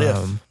 What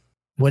if?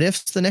 What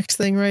if's the next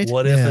thing, right?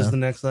 What if is the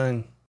next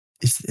thing?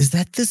 Is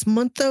that this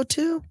month, though,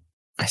 too?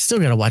 I still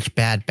gotta watch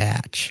Bad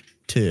Batch,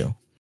 too.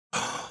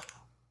 I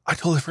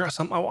totally forgot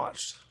something I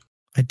watched.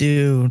 I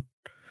do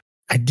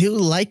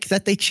like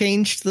that they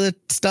changed the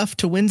stuff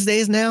to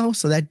Wednesdays now,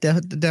 so that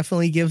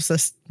definitely gives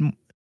us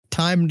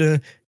time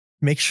to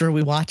make sure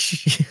we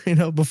watch,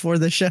 before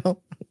the show.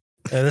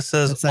 Yeah, this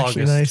says That's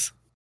actually nice.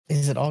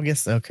 Is it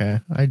August? Okay,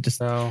 I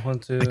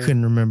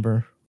couldn't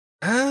remember.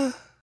 That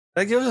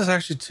gives us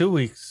actually 2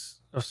 weeks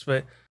of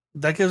space.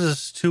 That gives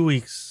us 2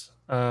 weeks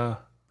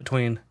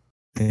between.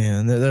 Yeah,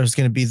 and there's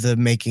going to be the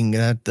making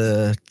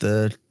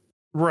the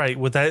right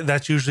with that.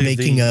 That's usually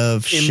making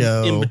of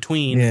show in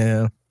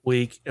between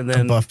week, and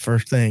then a buffer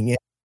thing. Yeah,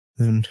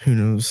 and who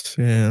knows?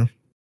 Yeah,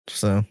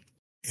 so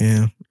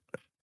yeah,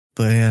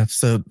 but yeah,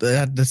 so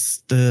I'm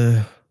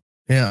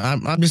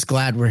just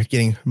glad we're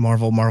getting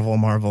Marvel.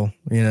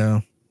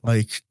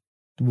 Like,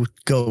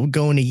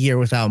 going a year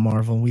without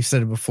Marvel. We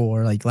said it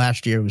before. Like,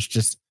 last year was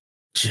just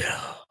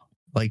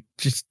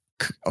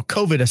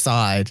COVID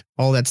aside,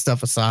 all that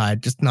stuff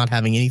aside, just not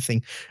having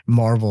anything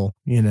Marvel.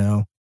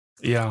 Yeah,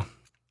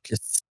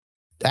 just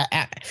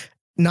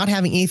not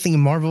having anything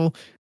Marvel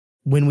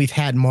when we've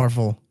had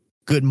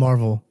good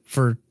Marvel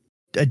for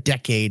a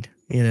decade.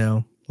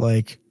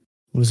 Like, it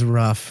was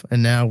rough,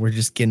 and now we're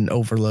just getting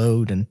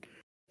overload. And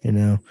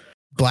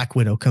Black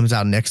Widow comes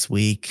out next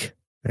week.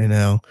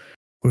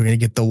 We're gonna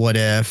get the What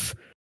If.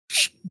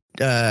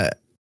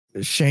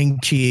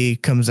 Shang-Chi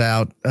comes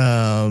out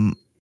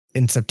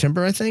in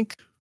September, I think.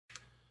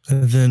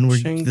 And then we're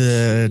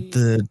I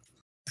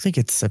think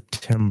it's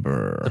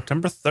September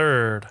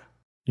 3rd.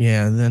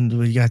 Yeah, and then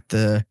we got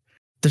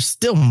there's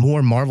still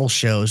more Marvel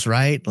shows,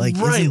 right? Like,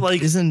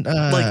 isn't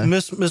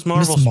Miss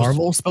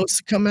Marvel supposed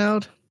to come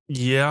out?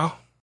 Yeah.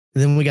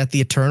 And then we got the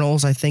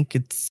Eternals. I think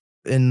it's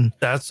in.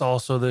 That's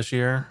also this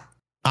year.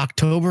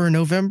 October or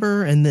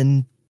November, and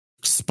then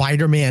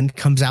Spider-Man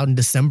comes out in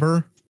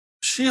December.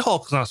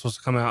 She-Hulk's not supposed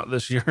to come out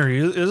this year,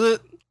 is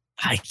it?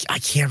 I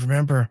can't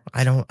remember.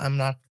 I'm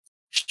not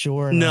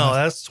sure. No,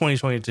 that's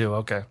 2022.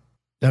 Okay.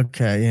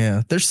 Okay,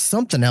 yeah. There's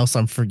something else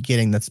I'm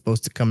forgetting that's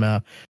supposed to come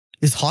out.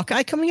 Is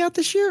Hawkeye coming out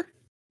this year?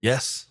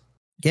 Yes.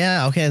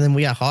 Yeah, okay, then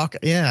we got Hawkeye.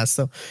 Yeah,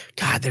 so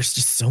God, there's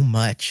just so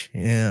much.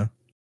 Yeah.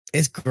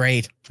 It's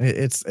great.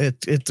 It's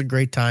a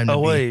great time to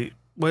wait.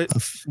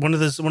 One of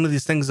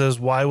these things is,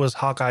 why was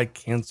Hawkeye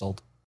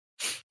canceled?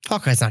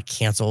 Hawkeye's not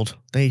canceled.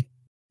 They've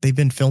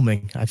been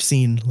filming. I've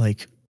seen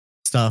like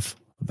stuff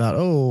about,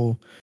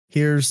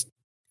 was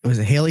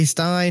it Haley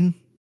Stein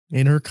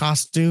in her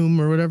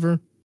costume or whatever?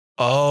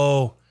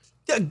 Oh,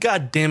 yeah,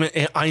 God damn it,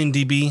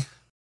 IMDb.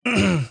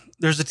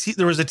 There was a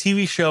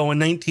TV show in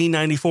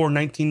 1994,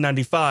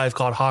 1995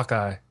 called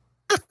Hawkeye.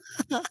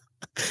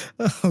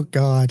 Oh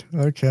God.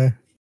 Okay.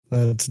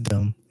 That's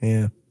dumb.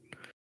 Yeah.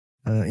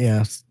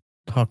 Yeah.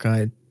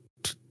 Hawkeye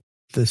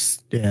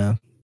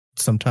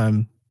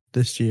sometime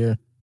this year.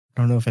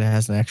 I don't know if it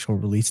has an actual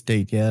release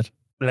date yet.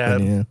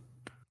 Yeah.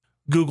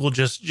 Google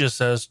just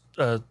says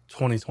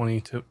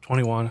 2020 to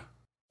 21.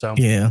 So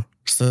yeah.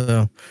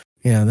 So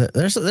yeah,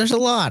 there's a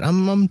lot.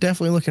 I'm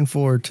definitely looking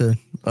forward to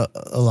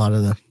a lot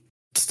of the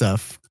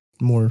stuff,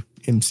 more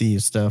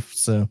MCU stuff.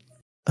 So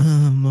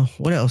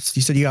what else?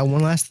 You said you got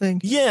one last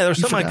thing? Yeah, there's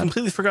something I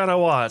completely forgot I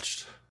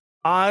watched.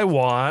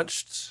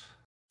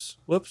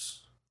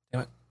 Whoops.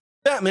 Damn it.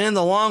 Batman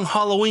The Long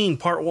Halloween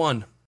Part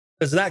 1.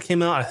 Because that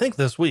came out, I think,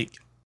 this week.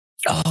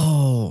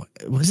 Oh,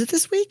 was it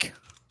this week?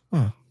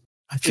 Huh.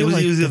 I feel it was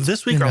like either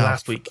this week or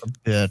last week. A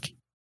bit.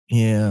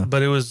 Yeah.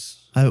 But it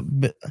was... I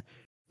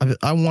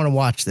want to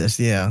watch this,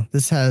 yeah.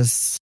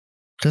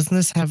 Doesn't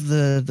this have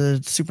the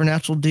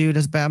supernatural dude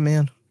as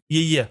Batman?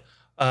 Yeah.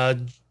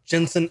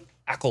 Jensen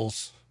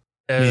Ackles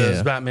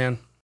as Batman,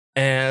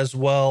 as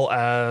well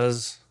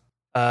as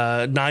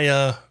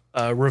Naya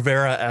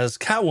Rivera as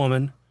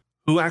Catwoman,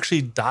 who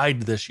actually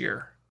died this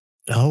year.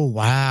 Oh,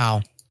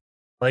 wow.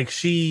 Like,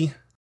 she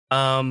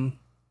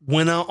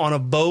went out on a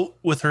boat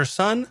with her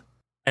son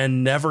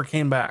and never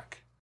came back.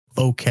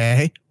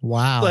 Okay.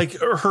 Wow. Like,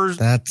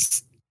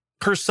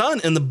 her son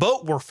and the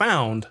boat were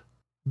found,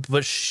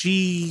 but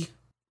she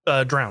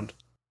drowned.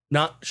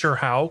 Not sure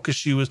how, because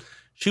she was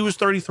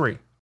 33.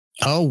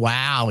 Oh,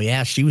 wow.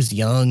 Yeah, she was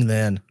young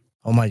then.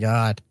 Oh, my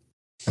God.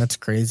 That's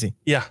crazy.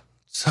 Yeah.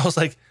 So I was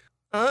like,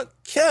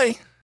 okay.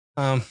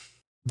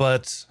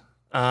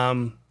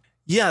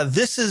 Yeah,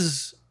 this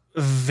is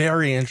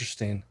very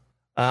interesting.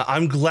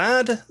 I'm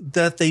glad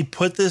that they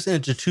put this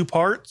into 2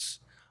 parts.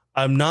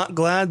 I'm not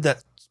glad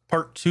that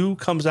part 2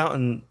 comes out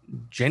in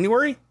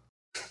January.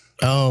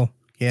 Oh,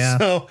 yeah.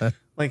 So,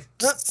 like,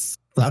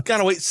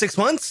 gotta wait 6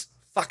 months?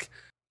 Fuck.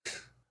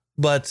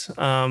 But,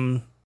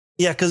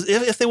 yeah, because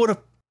if they would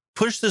have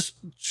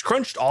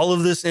crunched all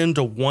of this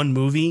into one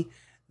movie,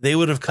 they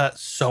would have cut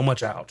so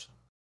much out.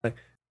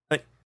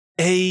 Like,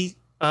 hey,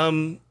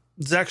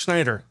 Zack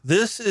Snyder,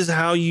 this is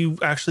how you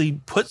actually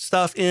put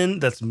stuff in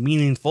that's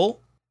meaningful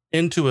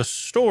into a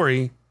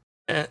story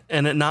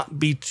and it not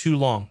be too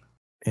long.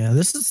 Yeah,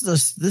 this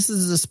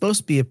is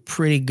supposed to be a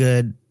pretty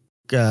good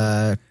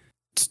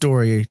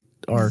story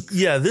arc.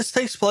 Yeah, this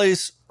takes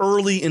place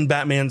early in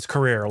Batman's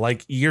career,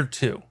 like year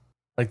 2.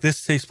 Like,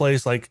 this takes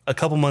place like a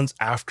couple months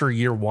after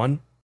year 1,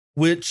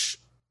 which,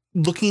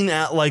 looking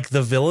at like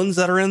the villains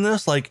that are in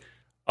this, like,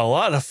 a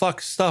lot of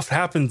stuff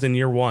happens in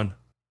year 1.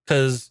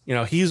 Because,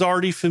 he's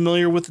already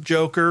familiar with the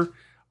Joker,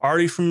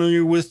 already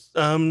familiar with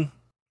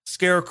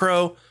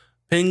Scarecrow,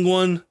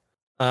 Penguin,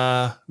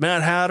 Mad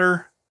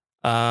Hatter,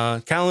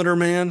 Calendar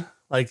Man.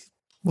 Like,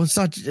 well, it's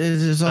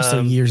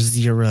also year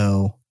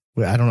 0.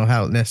 I don't know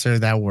how necessarily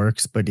that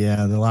works, but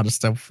yeah, a lot of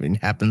stuff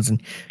happens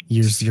in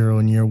year 0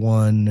 and year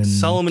 1. And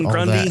Solomon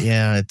Grundy, that.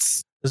 Yeah,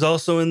 is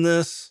also in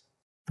this.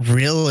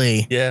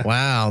 Really? Yeah.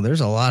 Wow.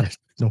 There's a lot.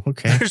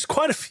 Okay. There's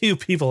quite a few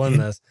people in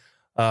this.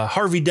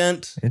 Harvey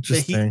Dent.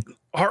 Interesting.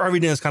 Harvey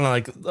Dent is kind of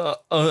like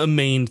a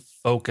main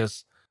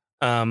focus.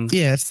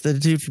 Yeah, it's the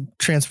dude from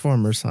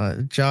Transformers.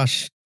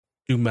 Josh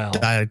Duhamel.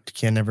 I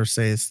can never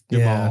say his.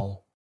 Duhamel. Yeah.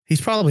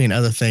 He's probably in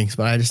other things,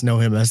 but I just know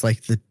him as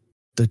like the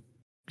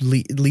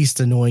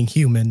least annoying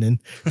human in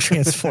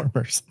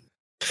Transformers.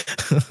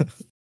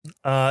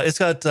 It's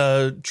got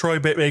Troy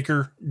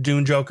Baker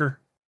doing Joker,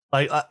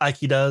 like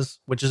he does,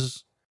 which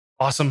is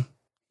awesome.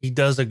 He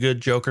does a good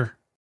Joker.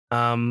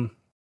 But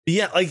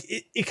yeah, like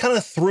it kind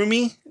of threw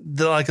me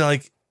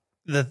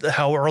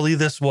how early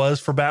this was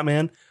for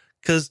Batman,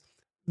 because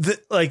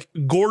like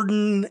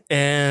Gordon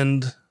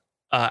and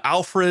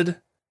Alfred,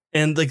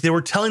 and like they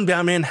were telling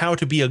Batman how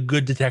to be a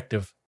good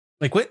detective.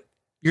 Like, what?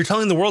 You're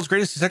telling the world's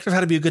greatest detective how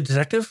to be a good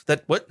detective?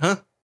 That what? Huh?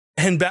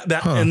 And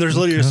and there's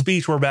literally a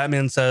speech where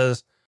Batman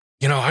says,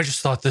 I just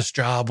thought this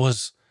job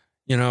was,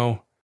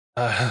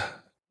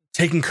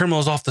 taking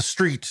criminals off the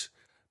street,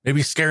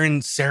 maybe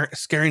scaring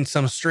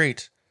some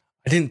straight.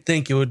 I didn't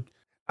think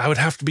I would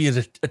have to be a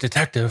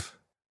detective,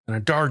 and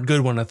a darn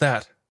good one at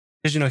that.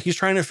 Because, he's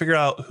trying to figure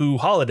out who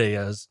Holiday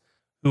is,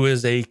 who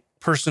is a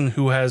person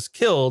who has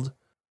killed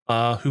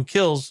who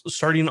kills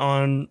starting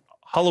on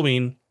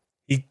Halloween.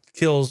 He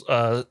kills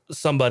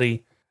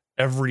somebody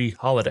every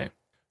holiday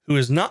who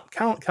is not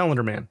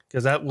Calendar Man,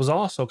 because that was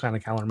also kind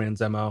of Calendar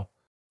Man's MO.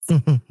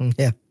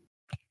 Yeah.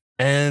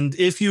 And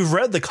if you've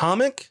read the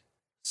comic,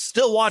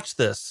 still watch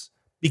this,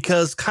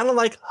 because kind of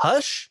like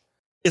Hush,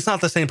 it's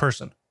not the same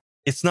person.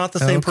 It's not the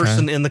same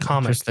person in the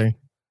comic.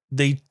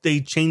 They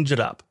change it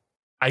up.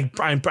 I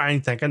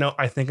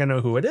think I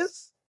know who it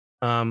is.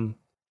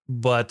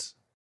 But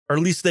or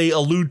at least they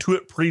allude to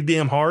it pretty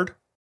damn hard,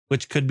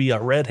 which could be a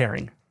red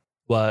herring.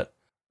 But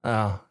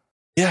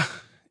yeah,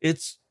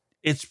 it's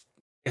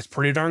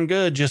pretty darn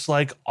good, just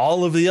like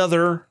all of the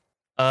other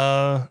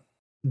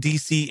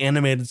DC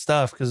animated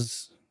stuff,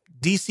 because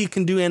DC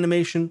can do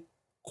animation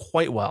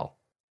quite well.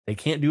 They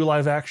can't do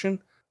live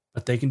action,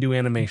 but they can do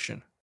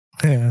animation.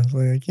 Yeah,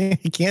 like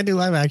you can't do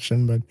live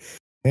action, but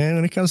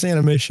when it comes to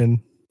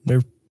animation,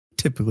 they're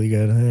typically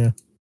good.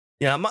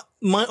 Yeah,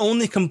 my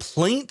only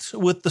complaint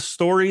with the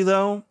story,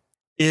 though,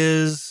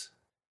 is,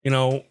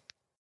 the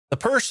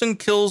person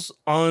kills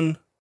on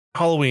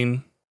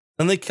Halloween,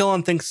 then they kill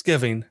on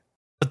Thanksgiving,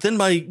 but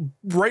then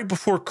right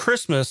before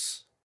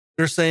Christmas,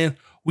 they're saying,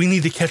 we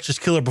need to catch this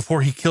killer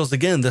before he kills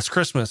again this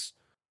Christmas.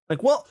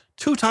 Like, well,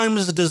 2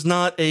 times does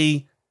not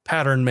a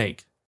pattern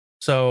make.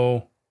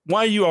 So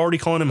why are you already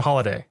calling him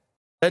holiday?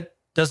 That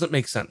doesn't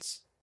make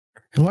sense.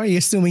 Why are you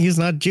assuming he's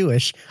not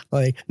Jewish?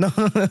 Like, no.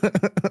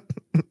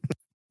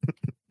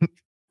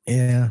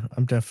 Yeah,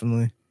 I'm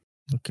definitely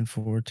looking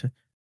forward to.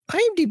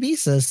 IMDb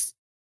says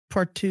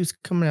part 2 is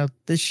coming out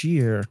this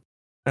year.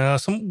 I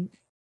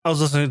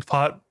was listening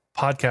to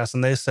podcast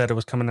and they said it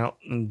was coming out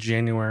in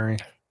January.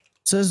 It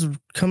says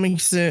coming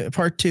soon.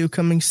 Part 2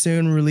 coming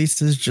soon.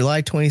 Releases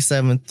July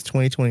 27th,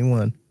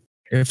 2021.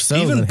 If so,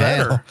 even then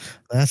better. Hell,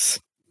 that's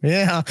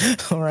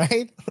all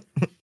right.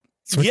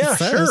 Yeah,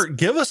 sure.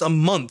 Give us a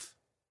month.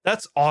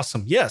 That's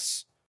awesome.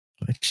 Yes.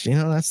 Which,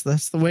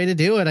 that's the way to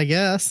do it, I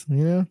guess.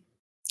 Yeah,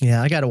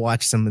 I got to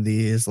watch some of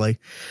these. Like,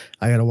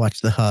 I got to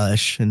watch the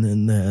Hush and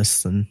then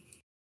this. And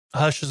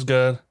Hush is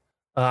good.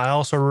 I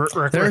also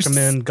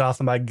recommend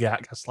Gotham by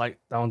Gaslight.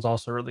 That one's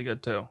also really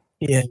good too.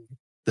 Yeah,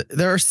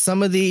 there are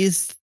some of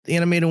these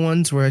animated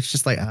ones where it's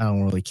just like, I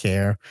don't really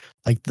care.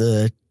 Like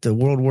the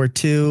World War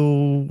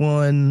II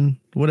one,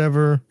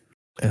 whatever.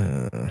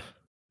 I'm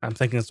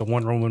thinking it's the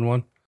Wonder Woman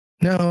one.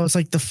 No, it's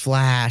like the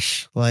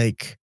Flash,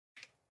 like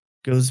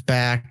goes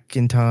back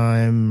in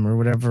time or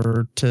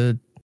whatever to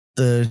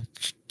the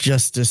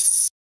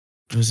Justice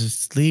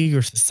League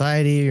or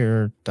Society,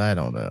 or I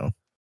don't know.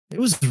 It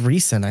was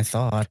recent, I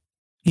thought.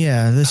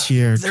 Yeah, this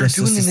year,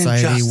 Justice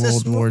Society,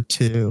 World War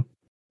II.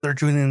 They're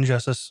doing an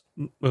Injustice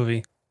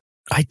movie.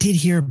 I did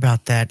hear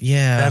about that.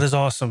 Yeah, that is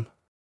awesome.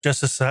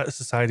 Justice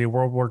Society,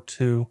 World War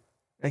II.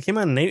 It came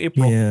out in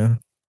April.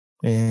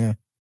 Yeah.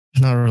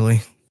 Not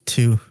really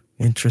too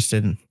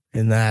interested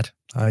in that.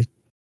 I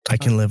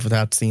can live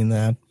without seeing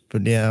that.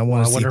 But yeah, I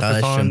want to see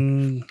Hush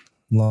and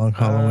Long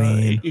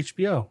Halloween.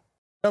 HBO.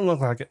 Doesn't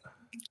look like it.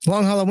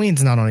 Long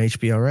Halloween's not on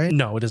HBO, right?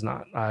 No, it is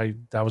not.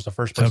 That was the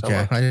first place.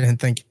 Okay, I didn't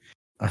think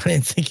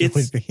it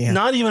would be. Yeah.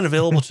 Not even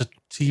available to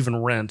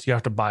even rent. You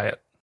have to buy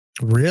it.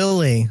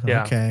 Really?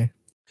 Yeah. Okay.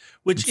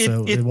 Which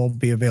it won't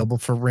be available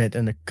for rent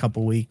in a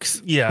couple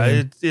weeks.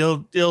 Yeah,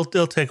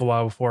 it'll take a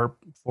while before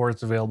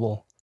it's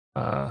available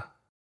to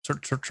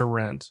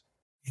rent.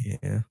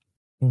 Yeah.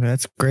 Okay,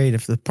 that's great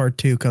if the part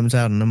 2 comes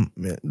out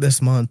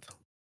this month.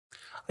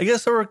 I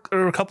guess there were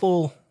a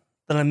couple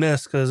that I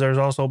missed, because there's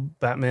also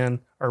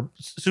Batman or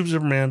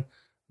Superman,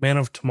 Man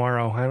of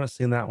Tomorrow. I haven't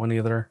seen that one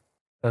either,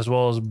 as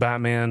well as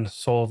Batman,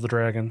 Soul of the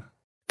Dragon.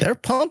 They're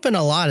pumping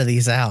a lot of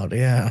these out.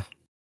 Yeah.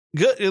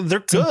 Good.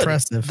 They're good.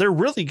 Impressive. They're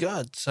really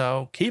good.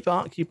 So keep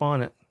on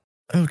it.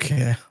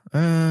 Okay.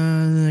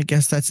 I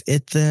guess that's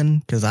it then,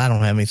 because I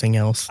don't have anything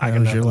else. That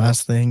was your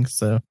last thing.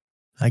 So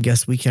I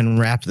guess we can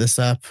wrap this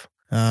up.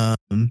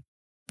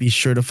 Be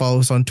sure to follow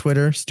us on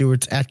Twitter.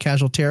 Stewart's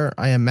 @CasualTerror.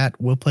 I am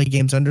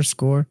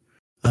 @WillPlayGames_.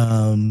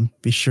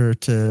 Be sure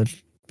to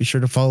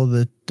follow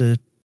the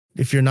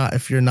if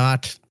you're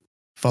not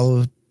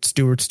follow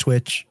Stewart's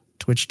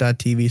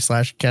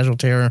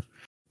twitch.tv/CasualTerror,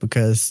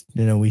 because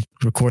we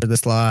record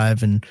this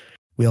live, and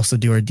we also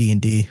do our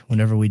D&D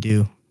whenever we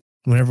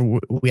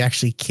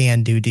actually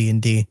can do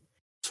D&D.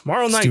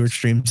 Tomorrow night. Stewart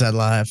streams that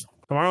live.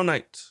 Tomorrow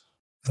night.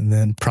 And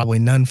then probably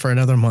none for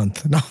another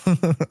month.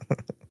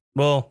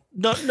 Well,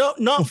 not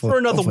for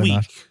another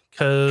week,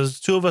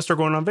 because 2 of us are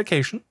going on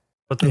vacation.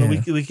 But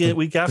then the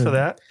week after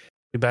that,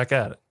 be back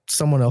at it.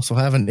 Someone else will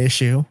have an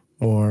issue,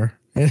 or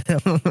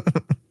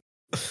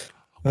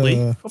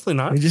hopefully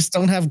not. We just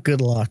don't have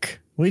good luck.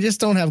 When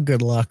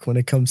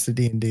it comes to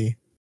D&D.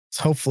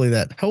 So hopefully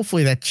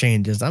that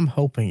changes. I'm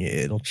hoping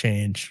it'll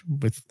change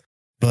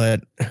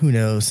but who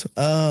knows?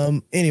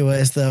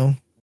 Anyways, though,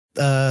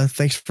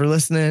 thanks for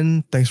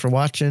listening. Thanks for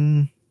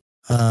watching.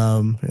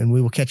 And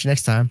we will catch you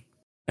next time.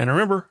 And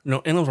remember,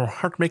 no animals are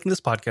hard making this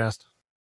podcast.